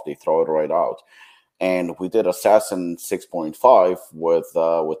is off, they throw it right out. And we did Assassin 6.5 with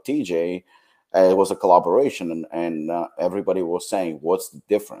TJ. It was a collaboration, and everybody was saying, "What's the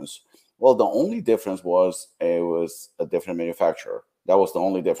difference?" Well, the only difference was it was a different manufacturer. That was the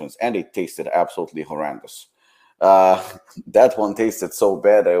only difference, and it tasted absolutely horrendous. That one tasted so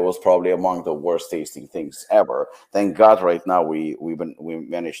bad that it was probably among the worst tasting things ever. Thank God right now we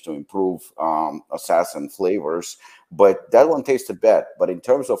managed to improve Assassin flavors, but that one tasted bad. But in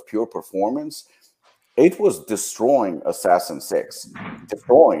terms of pure performance, it was destroying Assassin 6.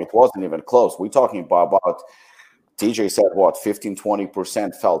 Destroying. It wasn't even close. We're talking about TJ said what,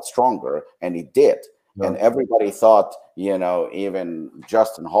 15-20% felt stronger, and it did. No. And everybody thought, even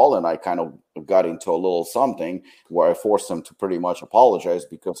Justin Hall and I kind of got into a little something where I forced him to pretty much apologize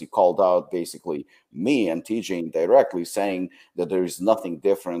because he called out basically me and TJ indirectly, saying that there is nothing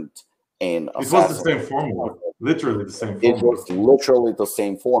different in Assassin. It was the same formula, literally the same formula. It was literally the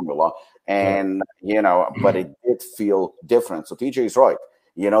same formula, and but it did feel different. So TJ is right.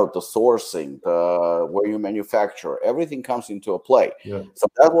 the sourcing, where you manufacture, everything comes into a play. Yeah. So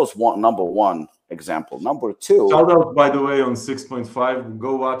that was number one example. Number two, shout out, by the way, on 6.5.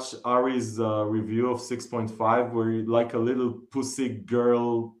 Go watch Ari's review of 6.5, where you like a little pussy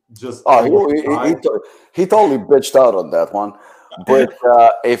girl just. he totally bitched out on that one. But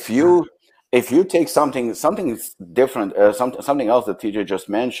if you take something different, something else that TJ just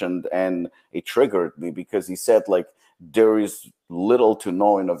mentioned, and it triggered me because he said like there is little to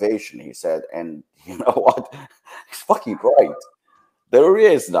no innovation. He said, and you know what? He's fucking right. There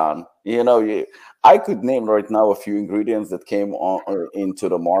is none. I could name right now a few ingredients that came into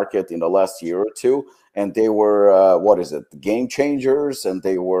the market in the last year or two, and they were game changers, and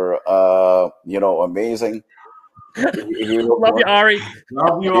they were amazing. Love you, Ari.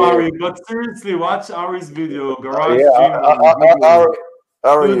 Love you, Ari. But seriously, watch Ari's video. Garage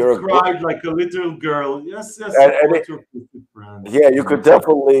Ari, you're cried like a little girl. Yes, friend. Yeah, you could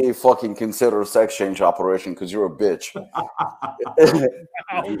definitely fucking consider a sex change operation because you're a bitch.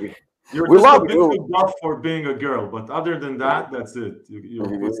 You're just a bit too buff for being a girl, but other than that, that's it. You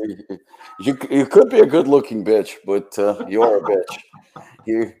could be a good-looking bitch, but you're a bitch.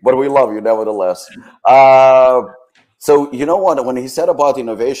 But we love you nevertheless. So you know what? When he said about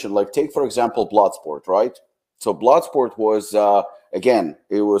innovation, like take for example Bloodsport, right? So Bloodsport was again,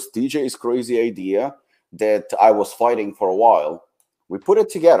 it was DJ's crazy idea that I was fighting for a while. We put it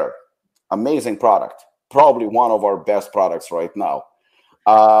together. Amazing product. Probably one of our best products right now.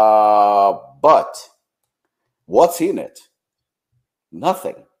 But what's in it?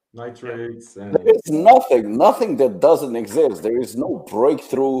 Nothing. Nitrates. There's nothing that doesn't exist. There is no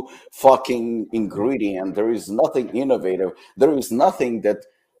breakthrough fucking ingredient. There is nothing innovative. There is nothing that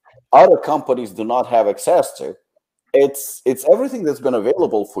other companies do not have access to. It's everything that's been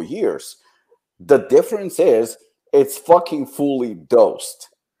available for years. The difference is it's fucking fully dosed.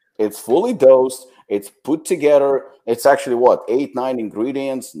 It's fully dosed. It's put together. It's actually what, 8-9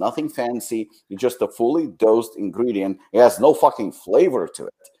 ingredients, nothing fancy. It's just a fully dosed ingredient. It has no fucking flavor to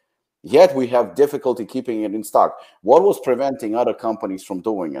it. Yet we have difficulty keeping it in stock. What was preventing other companies from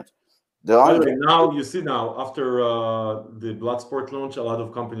doing it? Now you see, after the Bloodsport launch, a lot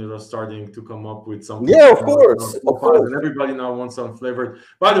of companies are starting to come up with something. Yeah, of course. And everybody now wants unflavored.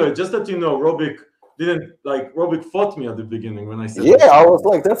 By the way, just that you know, Robic fought me at the beginning when I said. Yeah, I was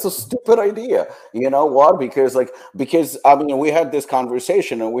like, that's a stupid idea. You know what? Because I mean, we had this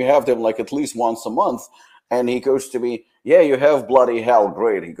conversation and we have them like at least once a month. And he goes to me, yeah, you have bloody hell,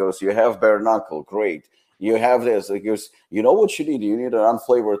 great. He goes, you have bare knuckle, great. You have this. He goes, you know what you need? You need an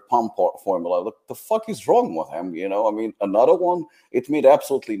unflavored pump formula. What the fuck is wrong with him? I mean, another one, it made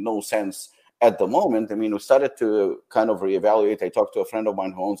absolutely no sense at the moment. I mean, we started to kind of reevaluate. I talked to a friend of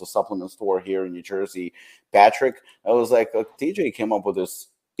mine who owns a supplement store here in New Jersey, Patrick. I was like, TJ came up with this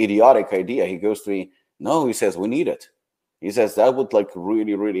idiotic idea. He goes to me, no, he says, we need it. He says, that would like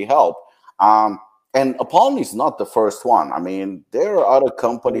really, really help. And Apollo is not the first one. I mean, there are other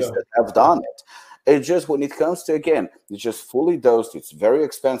companies that have done it. It's just when it comes to, again, it's just fully dosed. It's very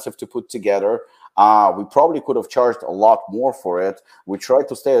expensive to put together. We probably could have charged a lot more for it. We tried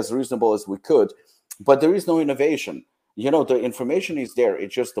to stay as reasonable as we could, but there is no innovation. The information is there.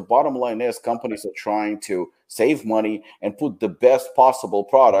 It's just the bottom line is companies are trying to save money and put the best possible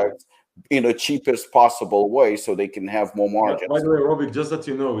product in the cheapest possible way so they can have more margins. By the way, Robic, just that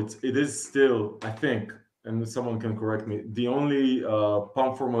you know, it is still, I think, and someone can correct me, the only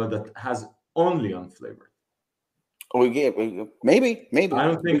pump formula that has only unflavored. Maybe. I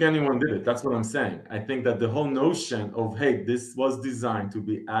don't think anyone did it. That's what I'm saying. I think that the whole notion of, hey, this was designed to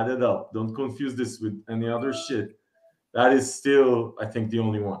be added up. Don't confuse this with any other shit. That is still, I think, the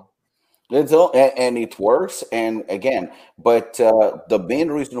only one. And it works. And again, but the main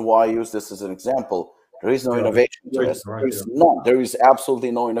reason why I use this as an example, there is no innovation to this. There is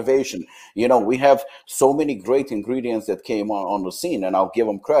absolutely no innovation. We have so many great ingredients that came on the scene, and I'll give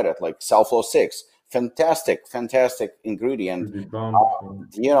them credit, like Sulfo 6. Fantastic ingredient.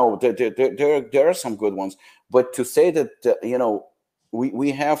 There are some good ones, but to say that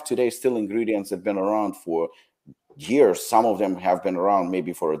we have today still ingredients that have been around for years. Some of them have been around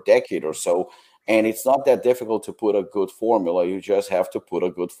maybe for a decade or so, and it's not that difficult to put a good formula. You just have to put a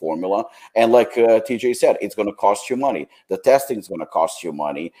good formula, and like TJ said, it's going to cost you money. The testing is going to cost you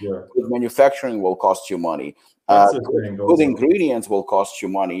money. Good manufacturing will cost you money. Good ingredients will cost you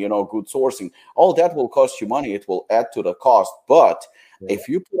money, good sourcing. All that will cost you money. It will add to the cost. But if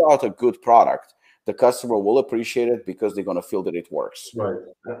you put out a good product, the customer will appreciate it because they're going to feel that it works. Right.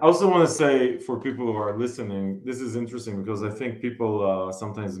 I also want to say for people who are listening, this is interesting because I think people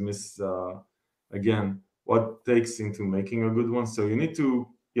sometimes miss, again, what takes into making a good one. So you need to,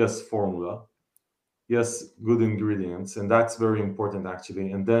 yes, formula, yes, good ingredients, and that's very important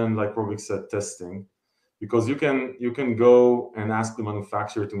actually. And then, like Robic said, testing, because you can go and ask the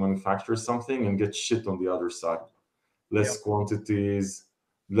manufacturer to manufacture something and get shit on the other side, less quantities,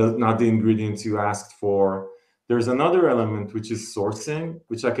 not the ingredients you asked for. There's another element, which is sourcing,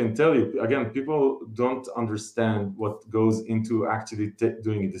 which I can tell you, again, people don't understand what goes into actually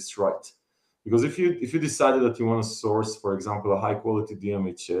doing this right. Because if you decided that you want to source, for example, a high quality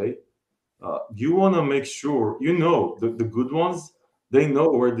DMHA, you want to make sure, the good ones, they know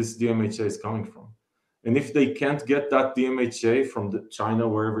where this DMHA is coming from. And if they can't get that DMHA from China,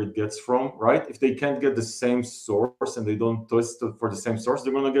 wherever it gets from, right? If they can't get the same source and they don't test it for the same source,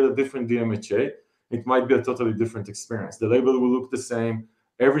 they're going to get a different DMHA. It might be a totally different experience. The label will look the same,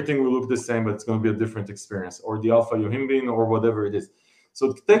 everything will look the same, but it's going to be a different experience, or the alpha yohimbine or whatever it is.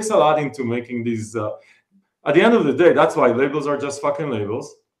 So it takes a lot into making these. At the end of the day, that's why labels are just fucking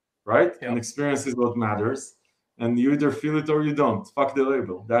labels, right? And experience is what matters. And you either feel it or you don't. Fuck the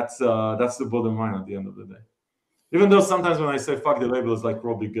label. That's the bottom line at the end of the day. Even though sometimes when I say fuck the label, it's like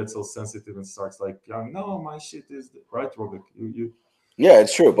Robic gets all sensitive and starts like, no, my shit is right, Robic. You. Yeah,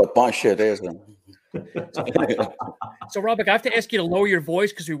 it's true, but my shit isn't. So, Robic, I have to ask you to lower your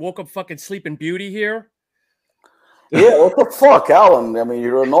voice because we woke up fucking Sleeping Beauty here. Yeah, what the fuck, Alan? I mean,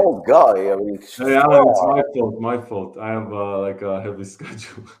 you're an old guy. I mean, hey, Alan, it's my fault. I have like a heavy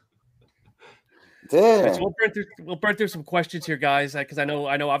schedule. Damn. So we'll burn through some questions here, guys, because I know.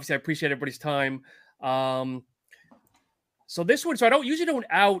 Obviously, I appreciate everybody's time. So this one, so I don't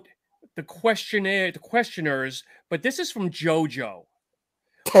out the questioners, but this is from JoJo.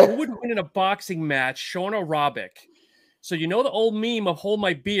 Who would win in a boxing match, Sean or Robic? So you know the old meme of hold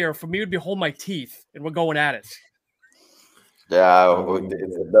my beer. For me, it would be hold my teeth, and we're going at it. Yeah,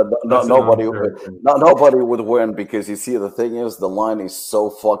 nobody would win, because you see, the thing is, the line is so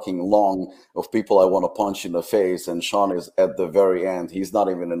fucking long of people I want to punch in the face, and Sean is at the very end. He's not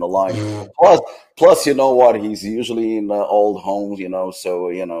even in the line. Plus, you know what? He's usually in old homes, so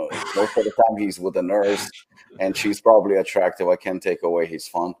most of the time he's with a nurse, and she's probably attractive. I can't take away his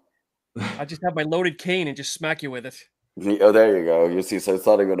fun. I just have my loaded cane and just smack you with it. Oh, there you go. You see, so it's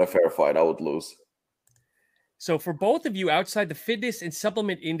not even a fair fight. I would lose. So for both of you outside the fitness and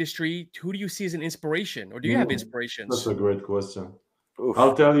supplement industry, who do you see as an inspiration, or do you have inspirations? That's a great question. Oof.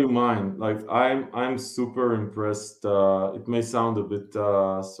 I'll tell you mine. Like I'm super impressed. It may sound a bit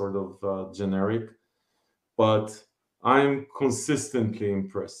sort of generic, but I'm consistently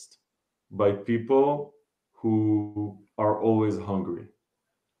impressed by people who are always hungry.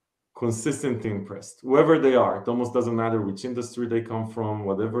 Consistently impressed, whoever they are. It almost doesn't matter which industry they come from,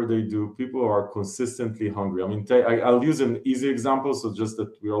 whatever they do. People are consistently hungry. I mean, I'll use an easy example, so just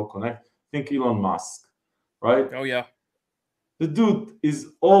that we all connect. Think Elon Musk, right? Oh yeah, the dude is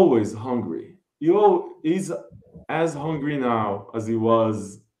always hungry. He's as hungry now as he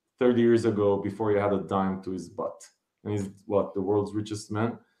was 30 years ago before he had a dime to his butt. And he's the world's richest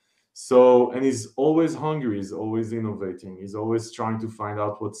man. So, and he's always hungry, he's always innovating, he's always trying to find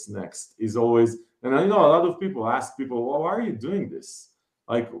out what's next. He's always, and I know a lot of people ask people, well, why are you doing this?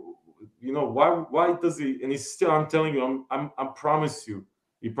 Like, why does he, and he's still, I'm telling you, I promise you,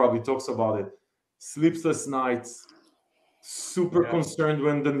 he probably talks about it. Sleepless nights, super concerned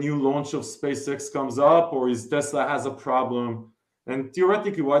when the new launch of SpaceX comes up, or his Tesla has a problem. And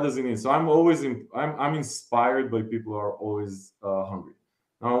theoretically, why does he need? So I'm inspired by people who are always hungry.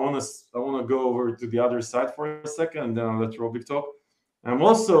 Now I want to go over to the other side for a second, and then I'll let Robic talk. I'm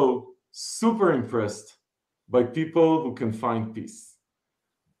also super impressed by people who can find peace.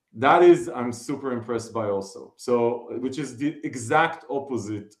 I'm super impressed by also. So, which is the exact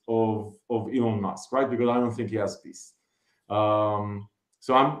opposite of Elon Musk, right? Because I don't think he has peace.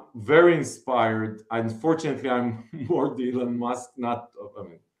 So I'm very inspired. Unfortunately, I'm more the Elon Musk.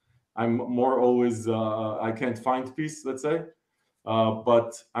 I'm more always. I can't find peace, let's say.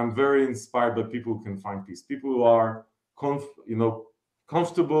 But I'm very inspired by people who can find peace. People who are,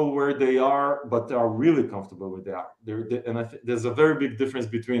 comfortable where they are, but they are really comfortable where they are. And I think there's a very big difference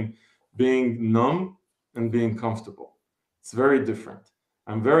between being numb and being comfortable. It's very different.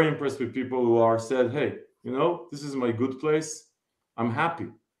 I'm very impressed with people who are said, hey, this is my good place. I'm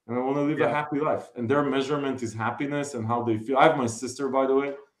happy, and I want to live a happy life. And their measurement is happiness and how they feel. I have my sister, by the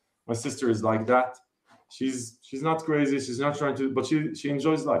way. My sister is like that. She's not crazy. She's not trying to, but she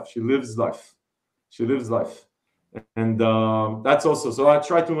enjoys life. She lives life. And that's also. So I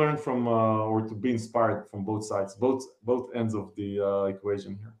try to learn from or to be inspired from both sides, both ends of the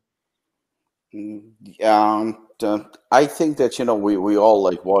equation here. I think that we all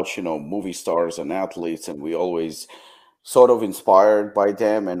like watch movie stars and athletes, and we always sort of inspired by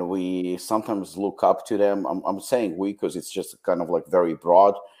them, and we sometimes look up to them. I'm saying we because it's just kind of like very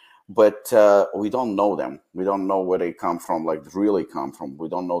broad, but we don't know them. We don't know where they come from, like really come from. We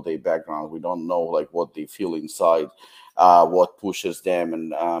don't know their background. We don't know like what they feel inside, what pushes them,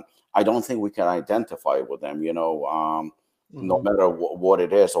 and I don't think we can identify with them. No Hmm. matter what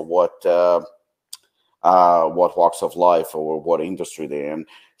it is or what walks of life or what industry they're in.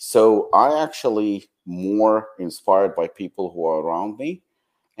 So I actually more inspired by people who are around me.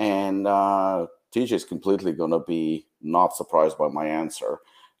 And TJ is completely going to be not surprised by my answer.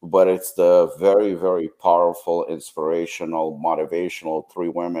 But it's the very, very powerful, inspirational, motivational three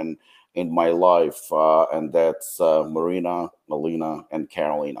women in my life. And that's Marina, Melina, and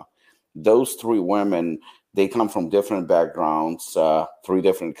Carolina. Those three women, they come from different backgrounds, three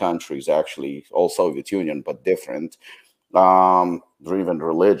different countries, actually, all Soviet Union, but different, even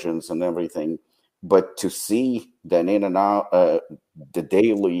religions and everything. But to see the in and out, the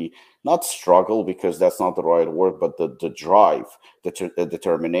daily, not struggle because that's not the right word, but the drive, the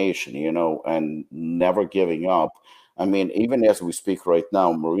determination, and never giving up. I mean, even as we speak right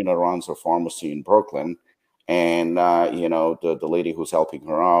now, Marina runs a pharmacy in Brooklyn, and the lady who's helping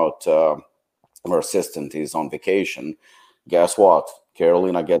her out, her assistant, is on vacation. Guess what?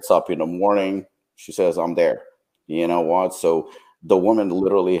 Carolina gets up in the morning. She says, "I'm there." You know what? So the woman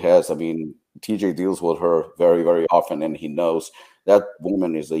literally has, I mean, TJ deals with her very, very often, and he knows that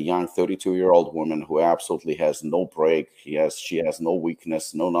woman is a young 32-year-old woman who absolutely has no break. She has no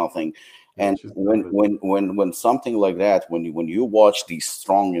weakness, no nothing. Yeah, And she's when lovely. when something like that, when you watch these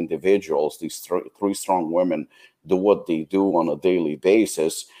strong individuals, these three strong women do what they do on a daily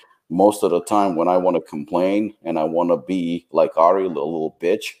basis, most of the time when I want to complain and I want to be like Ari, the little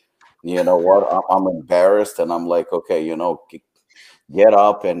bitch, you know what? I'm embarrassed, and I'm like, okay, get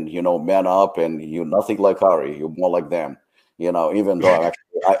up and man up, and you're nothing like Ari. You're more like them. Even though I'm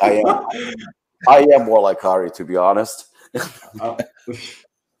actually, I am more like Ari, to be honest. Uh,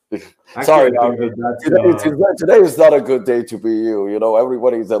 Actually, Sorry, I think Ari. that that's. Today is not a good day to be you.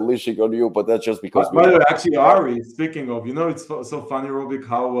 Everybody's unleashing on you, but that's just because we By the know way, actually, Ari. Speaking of, it's so funny, Robic.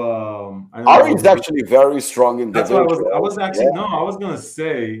 How I know you Ari is don't. actually a very strong That's what I was. I individual. was Yeah, actually no. I was gonna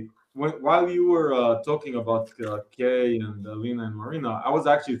say while you were talking about Kay and Lena and Marina, I was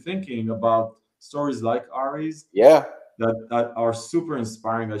actually thinking about stories like Ari's yeah, that are super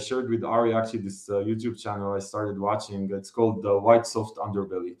inspiring. I shared with Ari actually this YouTube channel I started watching. It's called the White Soft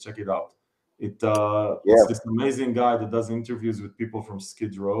Underbelly. Check it out. It's yeah, this amazing guy that does interviews with people from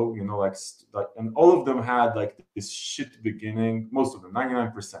Skid Row. And all of them had like this shit beginning. Most of them,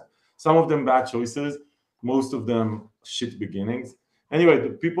 99%. Some of them bad choices. Most of them shit beginnings. Anyway, the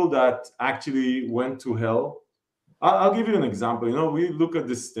people that actually went to hell. I'll give you an example. We look at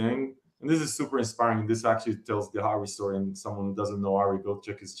this thing, and this is super inspiring. This actually tells the Ari story, and someone who doesn't know Ari, go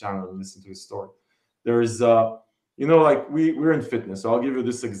check his channel and listen to his story. There is, like we're in fitness. So I'll give you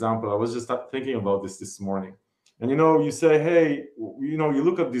this example. I was just thinking about this morning, and you say, hey, you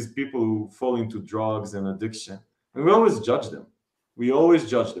look at these people who fall into drugs and addiction, and we always judge them. We always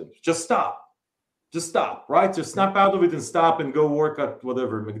judge them. Just stop, right? Just snap out of it and stop and go work at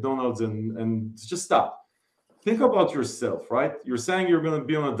whatever McDonald's and just stop. Think about yourself, right? You're saying you're going to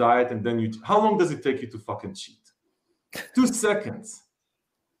be on a diet, and then how long does it take you to fucking cheat? 2 seconds.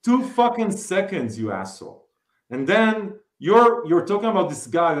 2 fucking seconds, you asshole. And then you're talking about this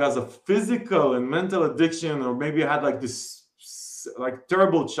guy who has a physical and mental addiction, or maybe had like this like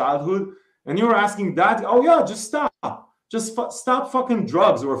terrible childhood, and you're asking that, oh yeah, just stop. Just stop fucking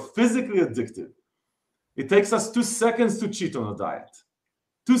drugs or physically addicted. It takes us 2 seconds to cheat on a diet.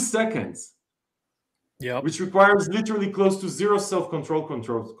 2 seconds, Yep. which requires literally close to zero self-control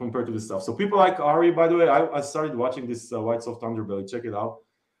compared to this stuff. So people like Ari, by the way, I started watching this White Soft Underbelly. Check it out.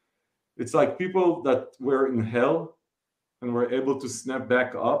 It's like people that were in hell and were able to snap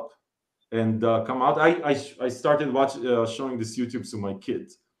back up and come out. I started showing this YouTube to my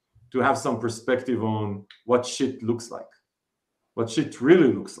kids to have some perspective on what shit looks like, what shit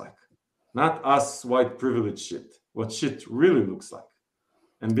really looks like, not us white privilege shit. What shit really looks like,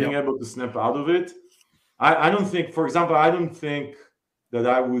 and being Yep. able to snap out of it. I don't think, for example, I don't think that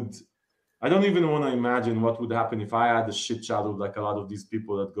I don't even want to imagine what would happen if I had a shit childhood like a lot of these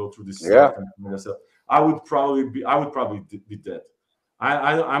people that go through this yeah. stuff and myself. I would probably be dead.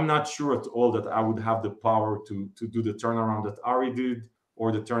 I'm not sure at all that I would have the power to do the turnaround that Ari did,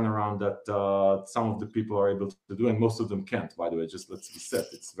 or the turnaround that some of the people are able to do, and most of them can't. By the way, just let's be set.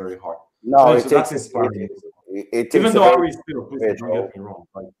 It's very hard. So, No, anyway, it so takes that's it inspiring. it Even takes a though very Ari is still, please don't individual. get me wrong,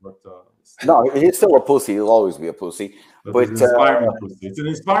 right? But honest. No, he's still a pussy. He'll always be a pussy. But But it's an inspiring pussy. It's an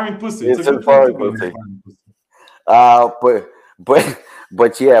inspiring pussy. It's a it's a good thing to fire be an pussy. inspiring pussy. But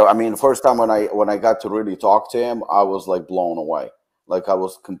but yeah, I mean, first time when I got to really talk to him, I was like blown away. Like I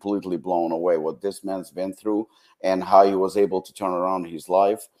was completely blown away what this man's been through and how he was able to turn around his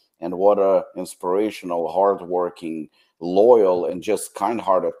life and what a inspirational, hardworking, loyal, and just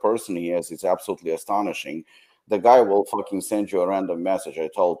kind-hearted person he is. It's absolutely astonishing. The guy will fucking send you a random message. I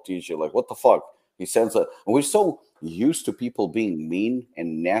told TJ, like, what the fuck? He sends a. And we're so used to people being mean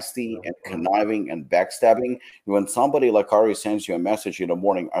and nasty and conniving and backstabbing. When somebody like Ari sends you a message in the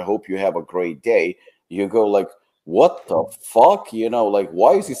morning, I hope you have a great day, you go like, what the fuck? Like,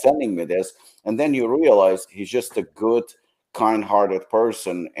 why is he sending me this? And then you realize he's just a good, kind-hearted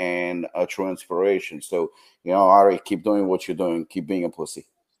person and a true inspiration. So, Ari, keep doing what you're doing. Keep being a pussy.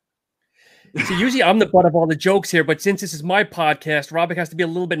 See, usually I'm the butt of all the jokes here, but since this is my podcast, Robert has to be a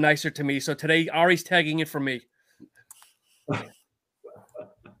little bit nicer to me. So today, Ari's tagging it for me.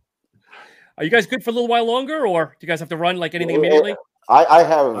 Are you guys good for a little while longer, or do you guys have to run like anything immediately? I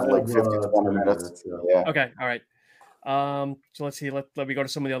have like 50 to 20 minutes. Yeah. Okay. All right. So let's see. Let me go to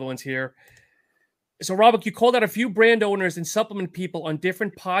some of the other ones here. So, Robert, you called out a few brand owners and supplement people on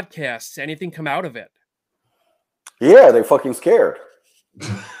different podcasts. Anything come out of it? Yeah, they fucking scared.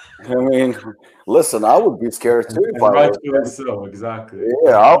 I mean, listen, I would be scared too. Rightfully so, exactly.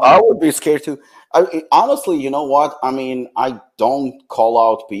 Yeah, I would be scared too. Honestly, you know what? I mean, I don't call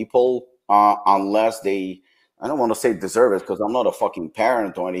out people unless they, I don't want to say deserve it because I'm not a fucking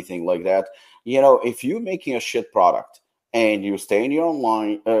parent or anything like that. If you're making a shit product and you stay in your own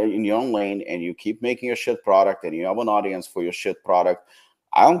line, in your own lane, and you keep making a shit product and you have an audience for your shit product,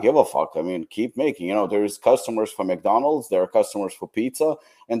 I don't give a fuck. I mean, keep making. There's customers for McDonald's, there are customers for pizza,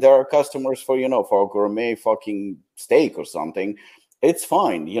 and there are customers for for a gourmet fucking steak or something. It's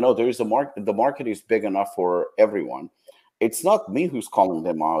fine. There's a market. The market is big enough for everyone. It's not me who's calling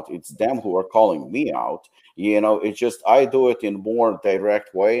them out. It's them who are calling me out. It's just I do it in more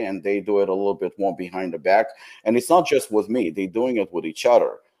direct way, and they do it a little bit more behind the back. And it's not just with me; they're doing it with each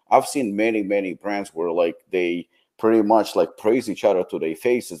other. I've seen many, many brands where like they pretty much like praise each other to their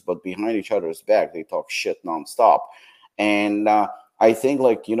faces, but behind each other's back, they talk shit nonstop. And I think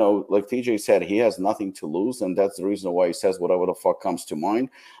like TJ said, he has nothing to lose, and that's the reason why he says whatever the fuck comes to mind,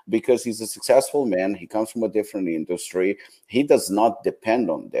 because he's a successful man. He comes from a different industry. He does not depend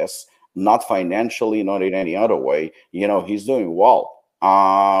on this, not financially, not in any other way. He's doing well.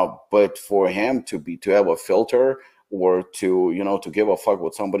 But for him to have a filter or to give a fuck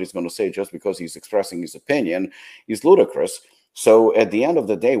what somebody's going to say just because he's expressing his opinion is ludicrous. So at the end of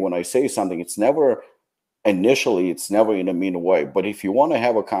the day, when I say something, it's never in a mean way. But if you want to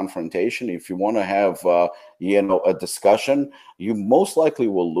have a confrontation, if you want to have a discussion, you most likely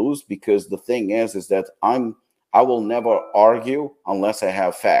will lose, because the thing is that I will never argue unless I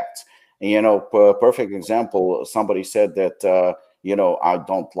have facts. And, perfect example, somebody said that I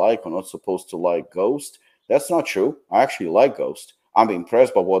don't like or not supposed to like Ghost. That's not true. I actually like Ghost. I'm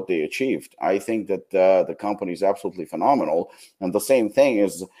impressed by what they achieved. I think that the company is absolutely phenomenal. And the same thing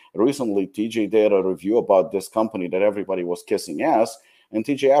is, recently TJ did a review about this company that everybody was kissing ass, and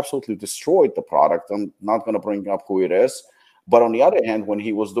TJ absolutely destroyed the product. I'm not going to bring up who it is. But on the other hand, when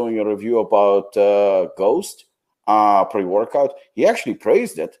he was doing a review about Ghost pre-workout, he actually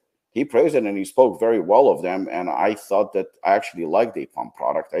praised it. He praised it and he spoke very well of them. And I thought that I actually like the Pump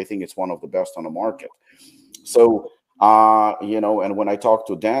product. I think it's one of the best on the market. So, and when I talked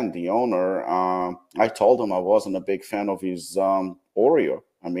to Dan, the owner, I told him I wasn't a big fan of his Oreo.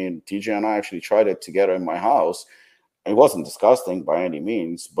 I mean, TJ and I actually tried it together in my house. It wasn't disgusting by any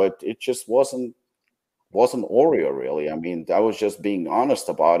means, but it just wasn't Oreo really. I mean, I was just being honest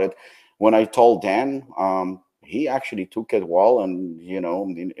about it. When I told Dan, he actually took it well, and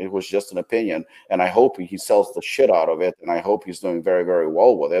it was just an opinion, and I hope he sells the shit out of it, and I hope he's doing very, very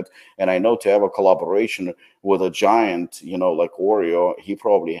well with it. And I know to have a collaboration with a giant like Oreo, he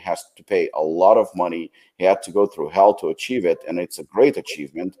probably has to pay a lot of money. He had to go through hell to achieve it, and it's a great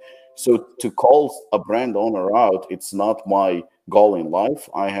achievement. So to call a brand owner out, it's not my goal in life.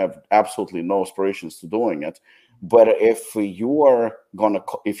 I have absolutely no aspirations to doing it. But if you're gonna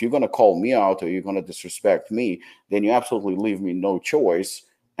call me out or you're gonna disrespect me, then you absolutely leave me no choice,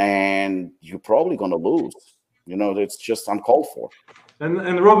 and you're probably gonna lose. It's just uncalled for. And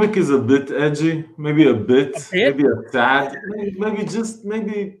Robic is a bit edgy, maybe a bit, maybe a tad,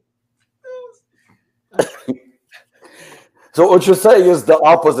 maybe. So what you're saying is the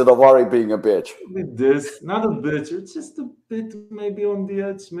opposite of Ari being a bitch. This, not a bitch. It's just a bit, maybe on the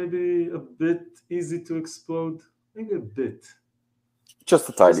edge, maybe a bit easy to explode, maybe a bit. Just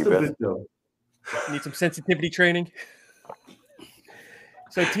a tiny Just a bit. bit though. Need some sensitivity training.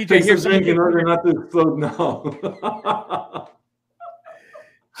 So TJ, Take here's some drink in order not to explode now.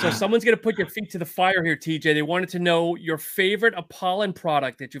 So someone's going to put your feet to the fire here, TJ. They wanted to know your favorite Apollon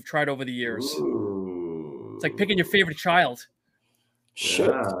product that you've tried over the years. Ooh. It's like picking your favorite child. Shit.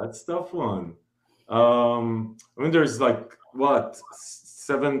 Yeah, that's a tough one. I mean, there's like what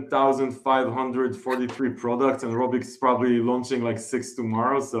 7,543 products, and Robik's probably launching like 6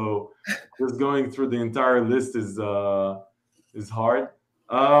 tomorrow. So just going through the entire list is hard.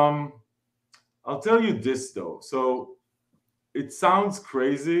 I'll tell you this though. So it sounds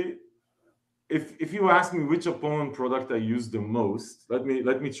crazy. If you ask me which Apollon product I use the most, let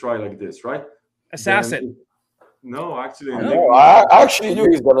me try like this, right? Assassin. No, actually, No, I actually knew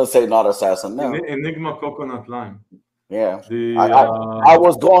he's gonna say not Assassin. No. Enigma Coconut Lime. Yeah, I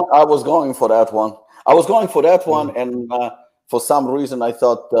was going for that one. I was going for that one, and for some reason I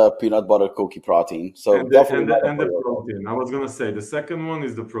thought peanut butter cookie protein. So and definitely the protein. I was gonna say the second one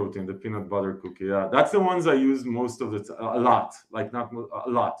is the protein, the peanut butter cookie. Yeah, that's the ones I use most of the time. A lot, like not a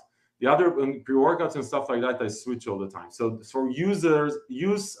lot. The other pre-workouts and stuff like that, I switch all the time. So for I use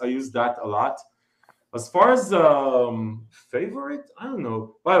that a lot. As far as favorite, I don't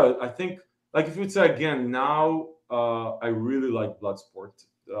know. But I think, like, if you'd say again now, I really like Bloodsport.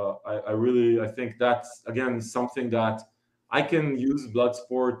 I think that's again something that I can use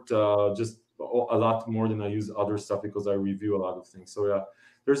Bloodsport just a lot more than I use other stuff because I review a lot of things. So yeah,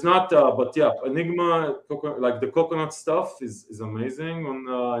 there's not, but yeah, Enigma, like the coconut stuff is amazing on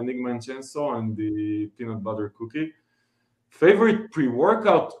Enigma and Chainsaw, and the peanut butter cookie. Favorite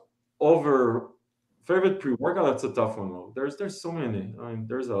pre-workout, that's a tough one though. There's so many. I mean,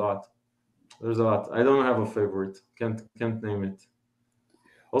 there's a lot. I don't have a favorite. Can't name it.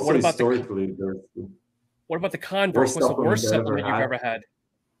 Also, what about historically, what about the Converse? What's the worst supplement you've ever had?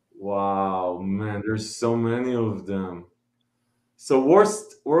 Wow, man, there's so many of them. So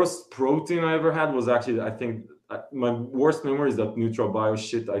worst protein I ever had was actually, I think my worst memory is that NutraBio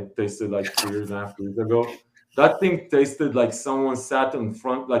shit I tasted like 3.5 years ago. That thing tasted like someone sat in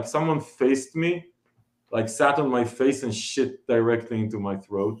front, like someone faced me, like sat on my face and shit directly into my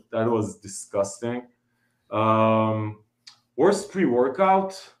throat. That was disgusting. Worst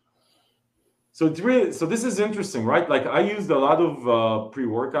pre-workout. So this is interesting, right? Like I used a lot of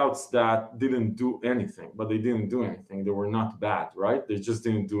pre-workouts that didn't do anything, but they didn't do anything. They were not bad, right? They just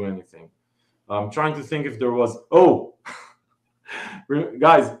didn't do anything. I'm trying to think if there was,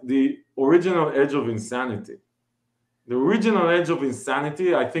 guys, the original Edge of Insanity. The original Edge of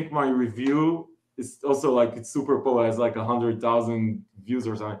Insanity, I think my review is also like, it's super popular, has like 100,000 views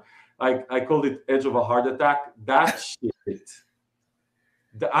or something. I called it Edge of a Heart Attack. That shit.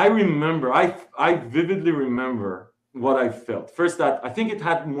 I remember, I vividly remember what I felt. First, that I think it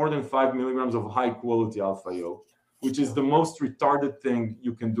had more than 5 milligrams of high quality alpha yo, which is the most retarded thing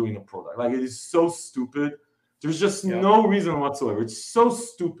you can do in a product. Like it is so stupid. There's just no reason whatsoever. It's so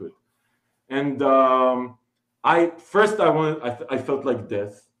stupid. And I felt like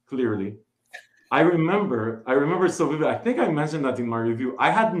death, clearly. I remember so vividly. I think I mentioned that in my review. I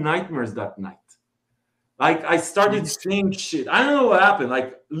had nightmares that night. Like I started seeing shit. I don't know what happened.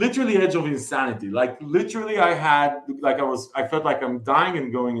 Like literally Edge of Insanity. Like literally I felt like I'm dying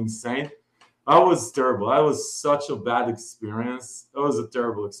and going insane. That was terrible. That was such a bad experience. That was a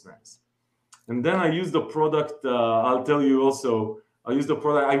terrible experience. And then I used the product. I'll tell you also, I used the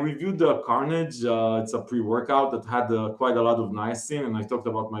product. I reviewed the Carnage. It's a pre-workout that had quite a lot of niacin. And I talked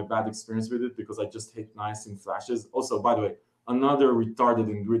about my bad experience with it because I just hate niacin flashes. Also, by the way, another retarded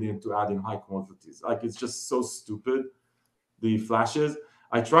ingredient to add in high quantities. Like it's just so stupid, the flashes.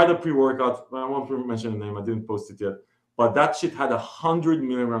 I tried a pre-workout. I won't mention the name. I didn't post it yet. But that shit had 100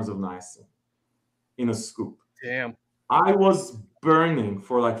 milligrams of niacin in a scoop. Damn. I was burning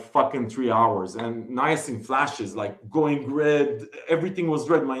for like fucking 3 hours, and niacin flashes, like going red. Everything was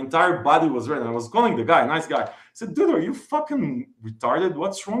red. My entire body was red. And I was calling the guy, nice guy. I said, dude, are you fucking retarded?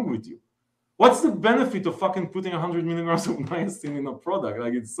 What's wrong with you? What's the benefit of fucking putting 100 milligrams of niacin in a product?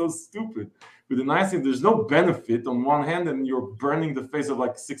 Like, it's so stupid. With the niacin, there's no benefit on one hand, and you're burning the face of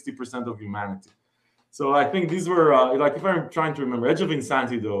like 60% of humanity. So I think these were, like, if I'm trying to remember, Edge of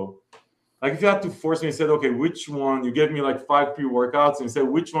Insanity, though, like if you had to force me and said, okay, which one, you gave me like 5 pre-workouts and you said,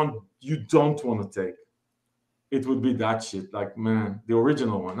 which one you don't want to take? It would be that shit. Like, man, the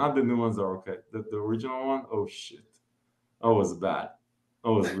original one, not the new ones are okay. The original one, oh shit. That was bad.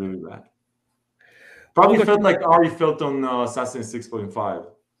 That was really bad. Probably felt like Ari felt on Assassin 6.5,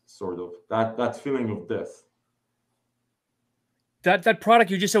 sort of. That feeling of death. That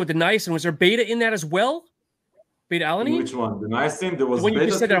product you just said with the niacin, was there beta in that as well? beta-alanine? Which one? The niacin? There was When you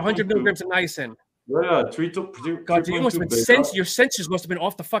beta just said that 100 3.2. milligrams of niacin. Yeah, God, you must have been your sensors must have been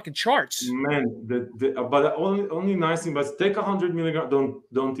off the fucking charts. Man, but only niacin. But take 100 milligrams.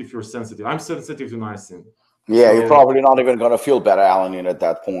 Don't if you're sensitive. I'm sensitive to niacin. Yeah, So, you're probably not even gonna feel beta-alanine at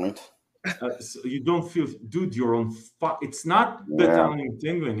that point. So you don't feel, dude. You're on. It's not beta-alanine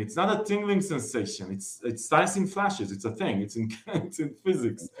tingling. It's not a tingling sensation. It's niacin flashes. It's a thing. It's in it's in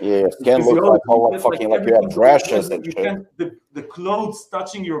physics. Yeah, it can look like all fucking like you have rashes and shit. The clothes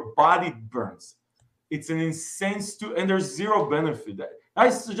touching your body burns. It's an insane and there's zero benefit.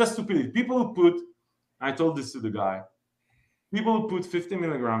 That's just stupidity. People who put, I told this to the guy, people who put 50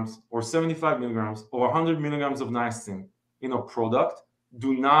 milligrams or 75 milligrams or 100 milligrams of niacin in a product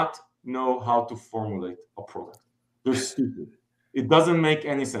do not know how to formulate a product. They're stupid. It doesn't make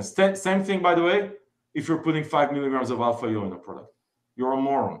any sense. Same thing, by the way, if you're putting 5 milligrams of alpha-yo in a product. You're a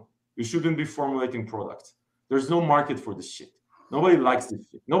moron. You shouldn't be formulating products. There's no market for this shit. Nobody likes this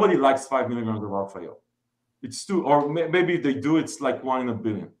shit. Nobody likes 5 milligrams of alpha-yo. It's too, or maybe if they do, it's like 1 in a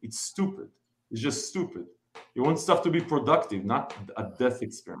billion. It's stupid. It's just stupid. You want stuff to be productive, not a death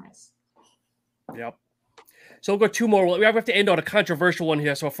experience. Yep. So we'll go two more. We have to end on a controversial one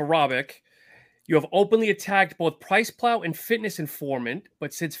here. So for Robic, you have openly attacked both PricePlow and Fitness Informant,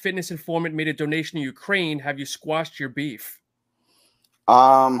 but since Fitness Informant made a donation to Ukraine, have you squashed your beef?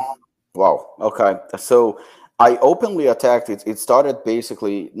 Well, okay. So I openly attacked it. It started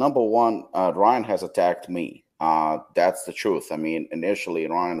basically, number one, Ryan has attacked me. That's the truth. I mean, initially,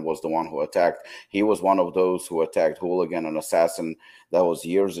 Ryan was the one who attacked. He was one of those who attacked Hooligan and Assassin. That was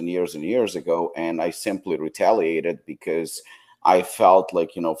years and years and years ago. And I simply retaliated because I felt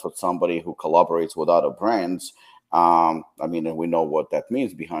like, you know, for somebody who collaborates with other brands, I mean, and we know what that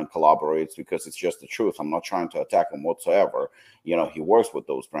means behind collaborates because it's just the truth. I'm not trying to attack him whatsoever. You know, he works with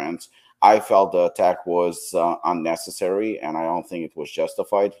those brands. I felt the attack was unnecessary, and I don't think it was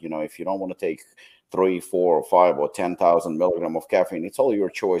justified. You know, if you don't want to take 3, 4, or 5 or 10,000 milligrams of caffeine, it's all your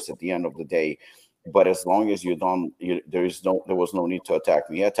choice at the end of the day. But as long as you don't, there was no need to attack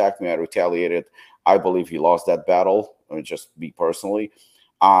me. He attacked me. I retaliated. I believe he lost that battle. Just me personally.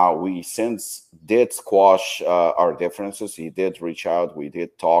 We since did squash our differences. He did reach out. We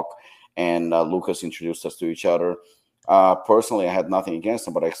did talk, and Lucas introduced us to each other. Personally, I had nothing against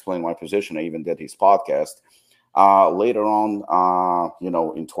him, but I explained my position. I even did his podcast. Later on, you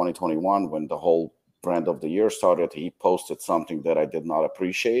know, in 2021, when the whole brand of the year started, he posted something that I did not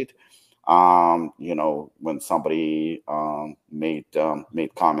appreciate. You know, when somebody made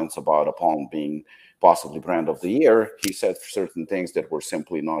comments about Upon being possibly brand of the year, he said certain things that were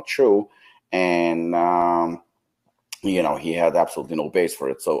simply not true, and you know, he had absolutely no base for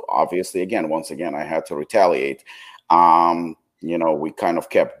it. So obviously, once again, I had to retaliate. You know, we kind of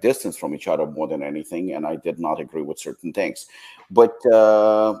kept distance from each other more than anything, and I did not agree with certain things. But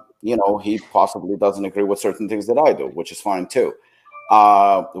you know, he possibly doesn't agree with certain things that I do, which is fine too.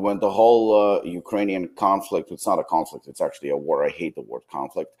 When the whole Ukrainian conflict, it's not a conflict, it's actually a war. I hate the word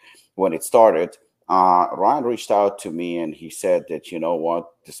conflict. When it started, Ryan reached out to me and he said that, you know what,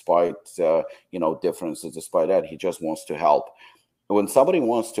 despite, you know, differences, despite that, he just wants to help. When somebody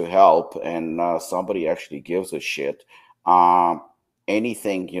wants to help and somebody actually gives a shit,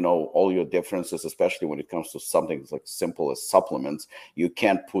 anything, you know, all your differences, especially when it comes to something like simple as supplements, you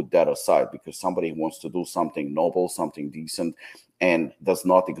can't put that aside because somebody wants to do something noble, something decent, and does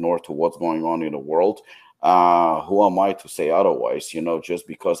not ignore to what's going on in the world. Who am I to say otherwise? You know, just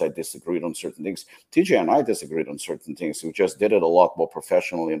because I disagreed on certain things. TJ and I disagreed on certain things. We just did it a lot more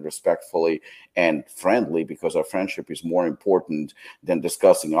professionally and respectfully and friendly because our friendship is more important than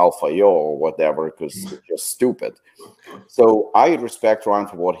discussing alpha-yo or whatever, because it's just stupid. So I respect Ryan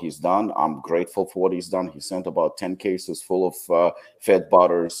for what he's done. I'm grateful for what he's done. He sent about 10 cases full of fed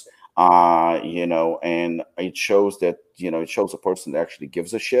butters, you know, and it shows that, you know, it shows a person that actually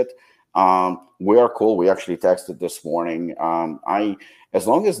gives a shit. We are cool. We actually texted this morning. As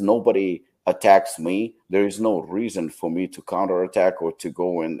long as nobody attacks me, there is no reason for me to counterattack or to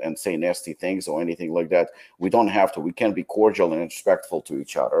go and say nasty things or anything like that. We don't have to. We can be cordial and respectful to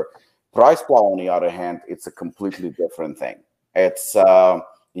each other. PricePlow, on the other hand, it's a completely different thing. It's,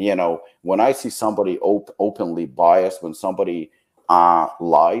 you know, when I see somebody openly biased, when somebody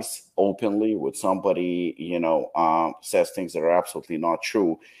lies openly, with somebody, you know, says things that are absolutely not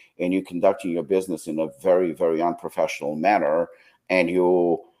true, and you're conducting your business in a very, very unprofessional manner, and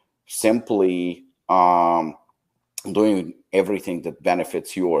you simply doing everything that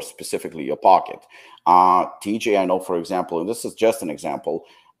benefits you or specifically your pocket. TJ, I know, for example, and this is just an example,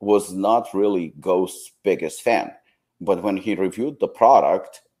 was not really Ghost's biggest fan. But when he reviewed the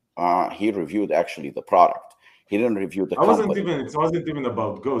product, he reviewed actually the product. He didn't review the It wasn't even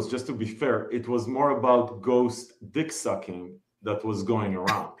about Ghost. Just to be fair, it was more about Ghost dick sucking that was going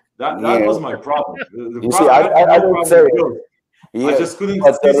around. That was my problem. The You problem, see, I didn't say it. I just couldn't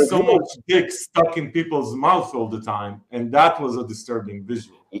see so much dick stuck in people's mouth all the time, and that was a disturbing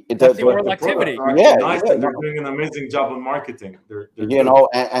visual. That's the oral activity. Nice, and they're doing an amazing job on marketing. They're you know,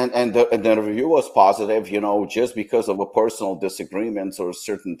 and the review was positive. You know, just because of a personal disagreements or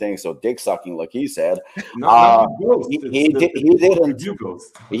certain things, so dick sucking, like he said. He didn't.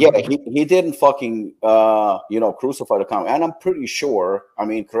 Yeah, he didn't fucking crucify the comment. And I'm pretty sure. I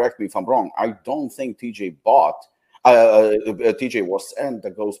mean, correct me if I'm wrong. I don't think TJ bought. TJ was sent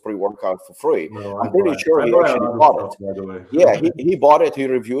the Ghost pre-workout for free. No, I'm pretty sure he actually bought it. By the way. Yeah, he bought it, he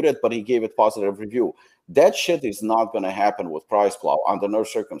reviewed it, but he gave it positive review. That shit is not going to happen with PricePlow under no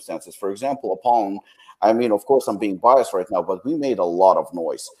circumstances. For example, upon, I mean, of course, I'm being biased right now, but we made a lot of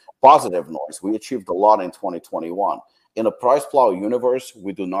noise, positive noise. We achieved a lot in 2021. In a PricePlow universe,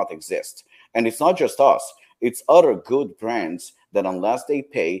 we do not exist. And it's not just us. It's other good brands that unless they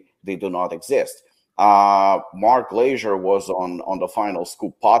pay, they do not exist. Mark Glazier was on the Final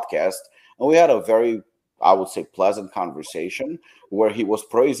Scoop podcast, and we had a very, I would say, pleasant conversation where he was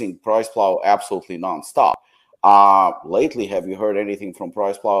praising PricePlow absolutely nonstop. Lately, have you heard anything from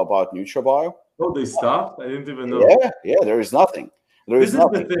PricePlow about NutraBio? Oh, they stopped? I didn't even know. Yeah, there is nothing. This is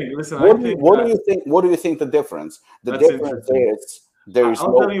the thing. Listen, what do you think the difference? The difference is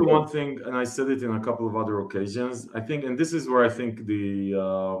I'll tell you one thing, and I said it in a couple of other occasions. I think, and this is where I think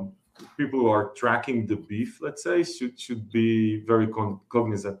the people who are tracking the beef, let's say, should be very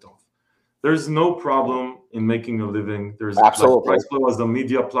cognizant of. There's no problem in making a living. There's absolutely PricePlow as a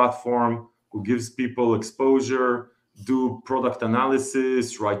media platform who gives people exposure, do product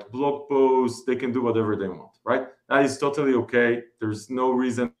analysis, write blog posts. They can do whatever they want, right? That is totally okay. There's no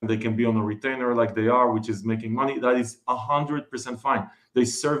reason they can be on a retainer like they are, which is making money. That is 100% fine. They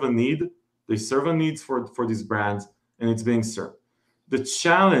serve a need. They serve a need for these brands, and it's being served. The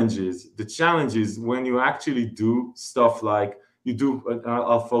challenge is when you actually do stuff like you do.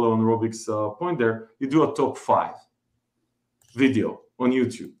 I'll follow on Robik's point there. You do a top 5 video on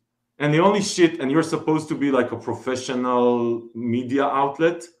YouTube, and the only shit, and you're supposed to be like a professional media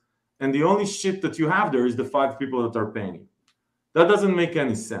outlet, and the only shit that you have there is the 5 people that are paying you. That doesn't make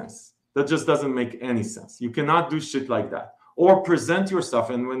any sense. That just doesn't make any sense. You cannot do shit like that. Or present your stuff.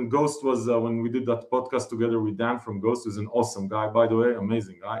 And when Ghost was, when we did that podcast together with Dan from Ghost, who's an awesome guy, by the way,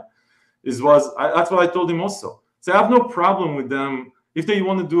 amazing guy, that's what I told him also. So I have no problem with them. If they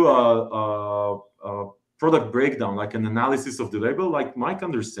want to do a product breakdown, like an analysis of the label, like Mike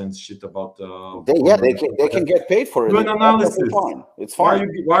understands shit about. They can get paid for it. Do an analysis. It's fine.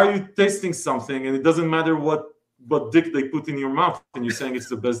 Why are you tasting something and it doesn't matter what dick they put in your mouth and you're saying it's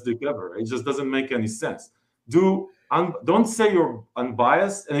the best dick ever? It just doesn't make any sense. Don't say you're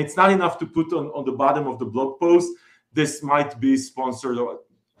unbiased, and it's not enough to put on the bottom of the blog post, this might be sponsored.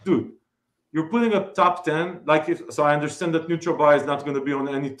 Dude, you're putting a top 10. So I understand that NutraBio is not going to be on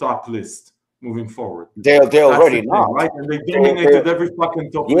any top list moving forward. They already not, right? And they dominated every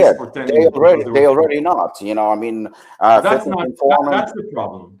fucking top list for 10 years. They already not. You know, I mean, that's the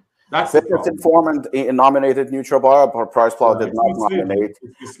problem. Fitness Informant nominated NutraBio, but PricePlow did not nominate.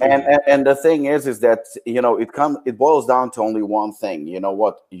 And the thing is that, you know, it boils down to only one thing. You know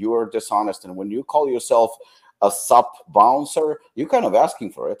what? You're dishonest, and when you call yourself a sub bouncer, you're kind of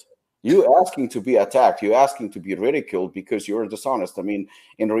asking for it. You're asking to be attacked. You're asking to be ridiculed because you're dishonest. I mean,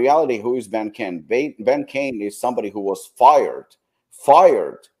 in reality, who is Ben Kane? Ben Kane is somebody who was fired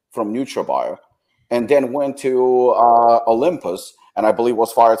from NutraBio, and then went to Olympus. And I believe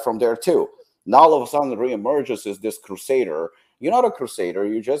was fired from there too. Now all of a sudden reemerges as this crusader. You're not a crusader.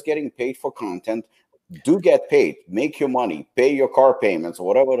 You're just getting paid for content. Do get paid. Make your money. Pay your car payments,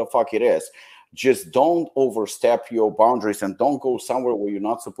 whatever the fuck it is. Just don't overstep your boundaries and don't go somewhere where you're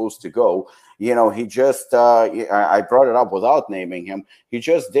not supposed to go. You know, he just, I brought it up without naming him. He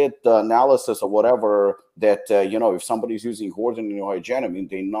just did the analysis of whatever that, if somebody's using hygienamine,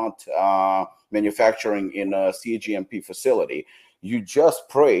 they're not manufacturing in a CGMP facility. You just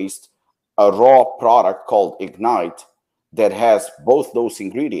praised a raw product called Ignite that has both those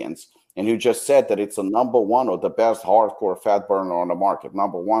ingredients. And you just said that it's a number 1 or the best hardcore fat burner on the market.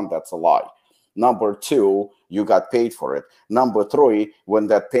 Number 1, that's a lie. Number 2, you got paid for it. Number 3, when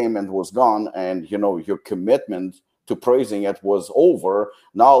that payment was gone and, your commitment to praising it was over,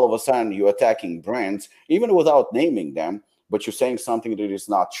 now all of a sudden you're attacking brands, even without naming them, but you're saying something that is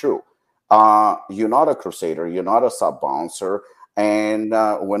not true. You're not a crusader. You're not a sub bouncer. And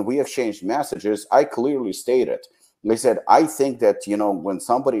when we exchanged messages, I clearly stated, I said, I think that, when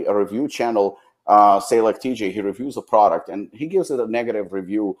a review channel say like TJ, he reviews a product and he gives it a negative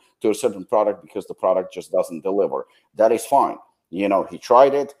review to a certain product because the product just doesn't deliver. That is fine. You know, he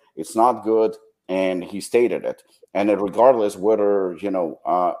tried it, it's not good, and he stated it. And then regardless whether, you know,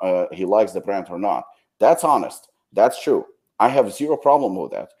 he likes the brand or not, that's honest. That's true. I have zero problem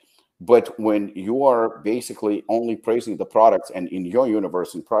with that. But when you are basically only praising the products, and in your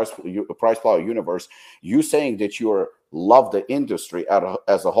universe, in Price Plow universe, you saying that you love the industry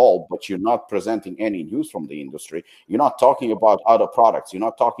as a whole, but you're not presenting any news from the industry. You're not talking about other products. You're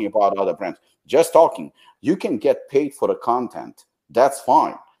not talking about other brands. Just talking. You can get paid for the content. That's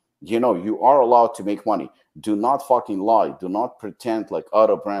fine. You know, you are allowed to make money. Do not fucking lie. Do not pretend like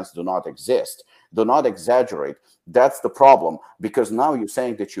other brands do not exist. Do not exaggerate. That's the problem, because now you're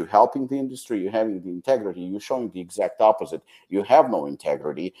saying that you're helping the industry, you're having the integrity, you're showing the exact opposite. You have no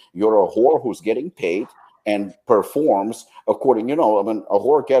integrity. You're a whore who's getting paid and performs according, you know, I mean, a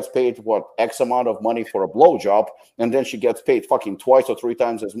whore gets paid what, X amount of money for a blowjob, and then she gets paid fucking twice or three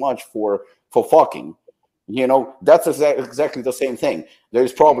times as much for fucking. You know, that's exactly the same thing.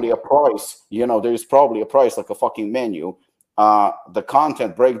 There's probably a price, you know, there's probably a price like a fucking menu. The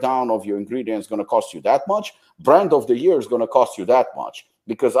content breakdown of your ingredients is going to cost you that much. Brand of the year is going to cost you that much,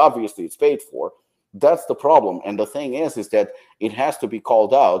 because obviously it's paid for. That's the problem. And the thing is that it has to be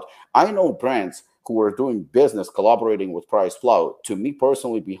called out. I know brands who are doing business collaborating with Price Plow. To me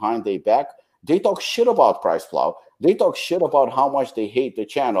personally, behind their back, they talk shit about Price Plow. They talk shit about how much they hate the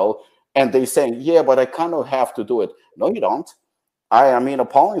channel. And they saying, yeah, but I kind of have to do it. No, you don't. I mean,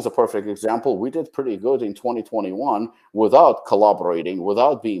 Apollon is a perfect example. We did pretty good in 2021 without collaborating,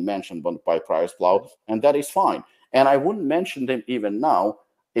 without being mentioned by Price Plow, and that is fine. And I wouldn't mention them even now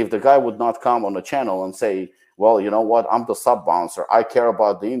if the guy would not come on the channel and say, well, you know what, I'm the sub bouncer. I care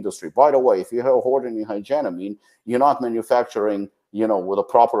about the industry. By the way, if you have Horton Hygienamine, you're not manufacturing, you know, with a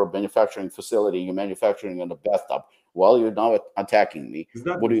proper manufacturing facility. You're manufacturing in the bathtub. Well, you're now attacking me. Is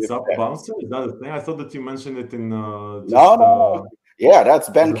that sub bouncer? Is that a thing? I thought that you mentioned it in no. Yeah, that's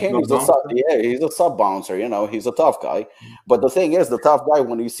Ben King. He's a sub bouncer. You know, he's a tough guy. But the thing is, the tough guy,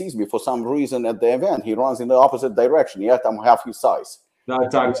 when he sees me for some reason at the event, he runs in the opposite direction. Yet I'm half his size.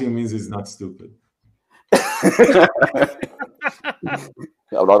 That actually means he's not stupid. I'm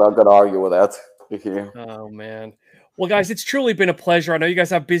not going to argue with that. Oh man. Well, guys, it's truly been a pleasure. I know you guys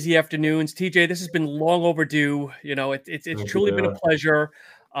have busy afternoons. TJ, this has been long overdue. You know, it's truly been a pleasure.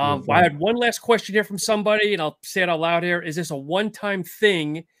 I had one last question here from somebody, and I'll say it out loud here. Is this a one-time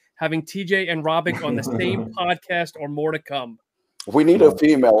thing, having TJ and Robic on the same podcast, or more to come? We need a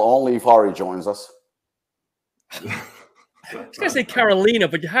female, only if Ari joins us. I was going to say Carolina,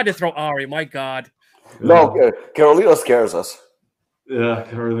 but you had to throw Ari. My God. No, Carolina scares us. Yeah,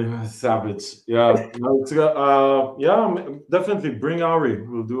 Carolina savage. Yeah, no, it's definitely bring Ari.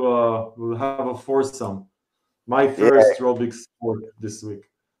 We'll have a foursome. My first aerobic sport this week.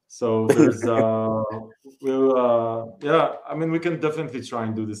 So there's I mean, we can definitely try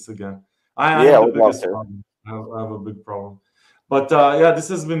and do this again. I have the biggest problem. I have a big problem. But this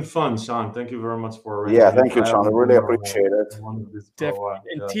has been fun, Sean. Thank you very much for thank you, Sean. I really appreciate it. And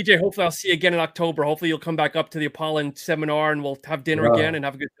TJ, hopefully I'll see you again in October. Hopefully you'll come back up to the Apollon seminar and we'll have dinner again and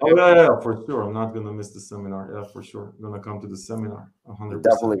have a good time. Oh, yeah, for sure. I'm not gonna miss the seminar. Yeah, for sure. I'm gonna come to the seminar 100%.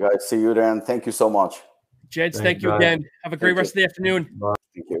 Definitely, guys. See you then. Thank you so much. Jeds, thank you again. Have a great rest of the afternoon. Bye.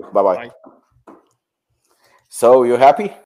 Thank you. Bye-bye. So, you happy?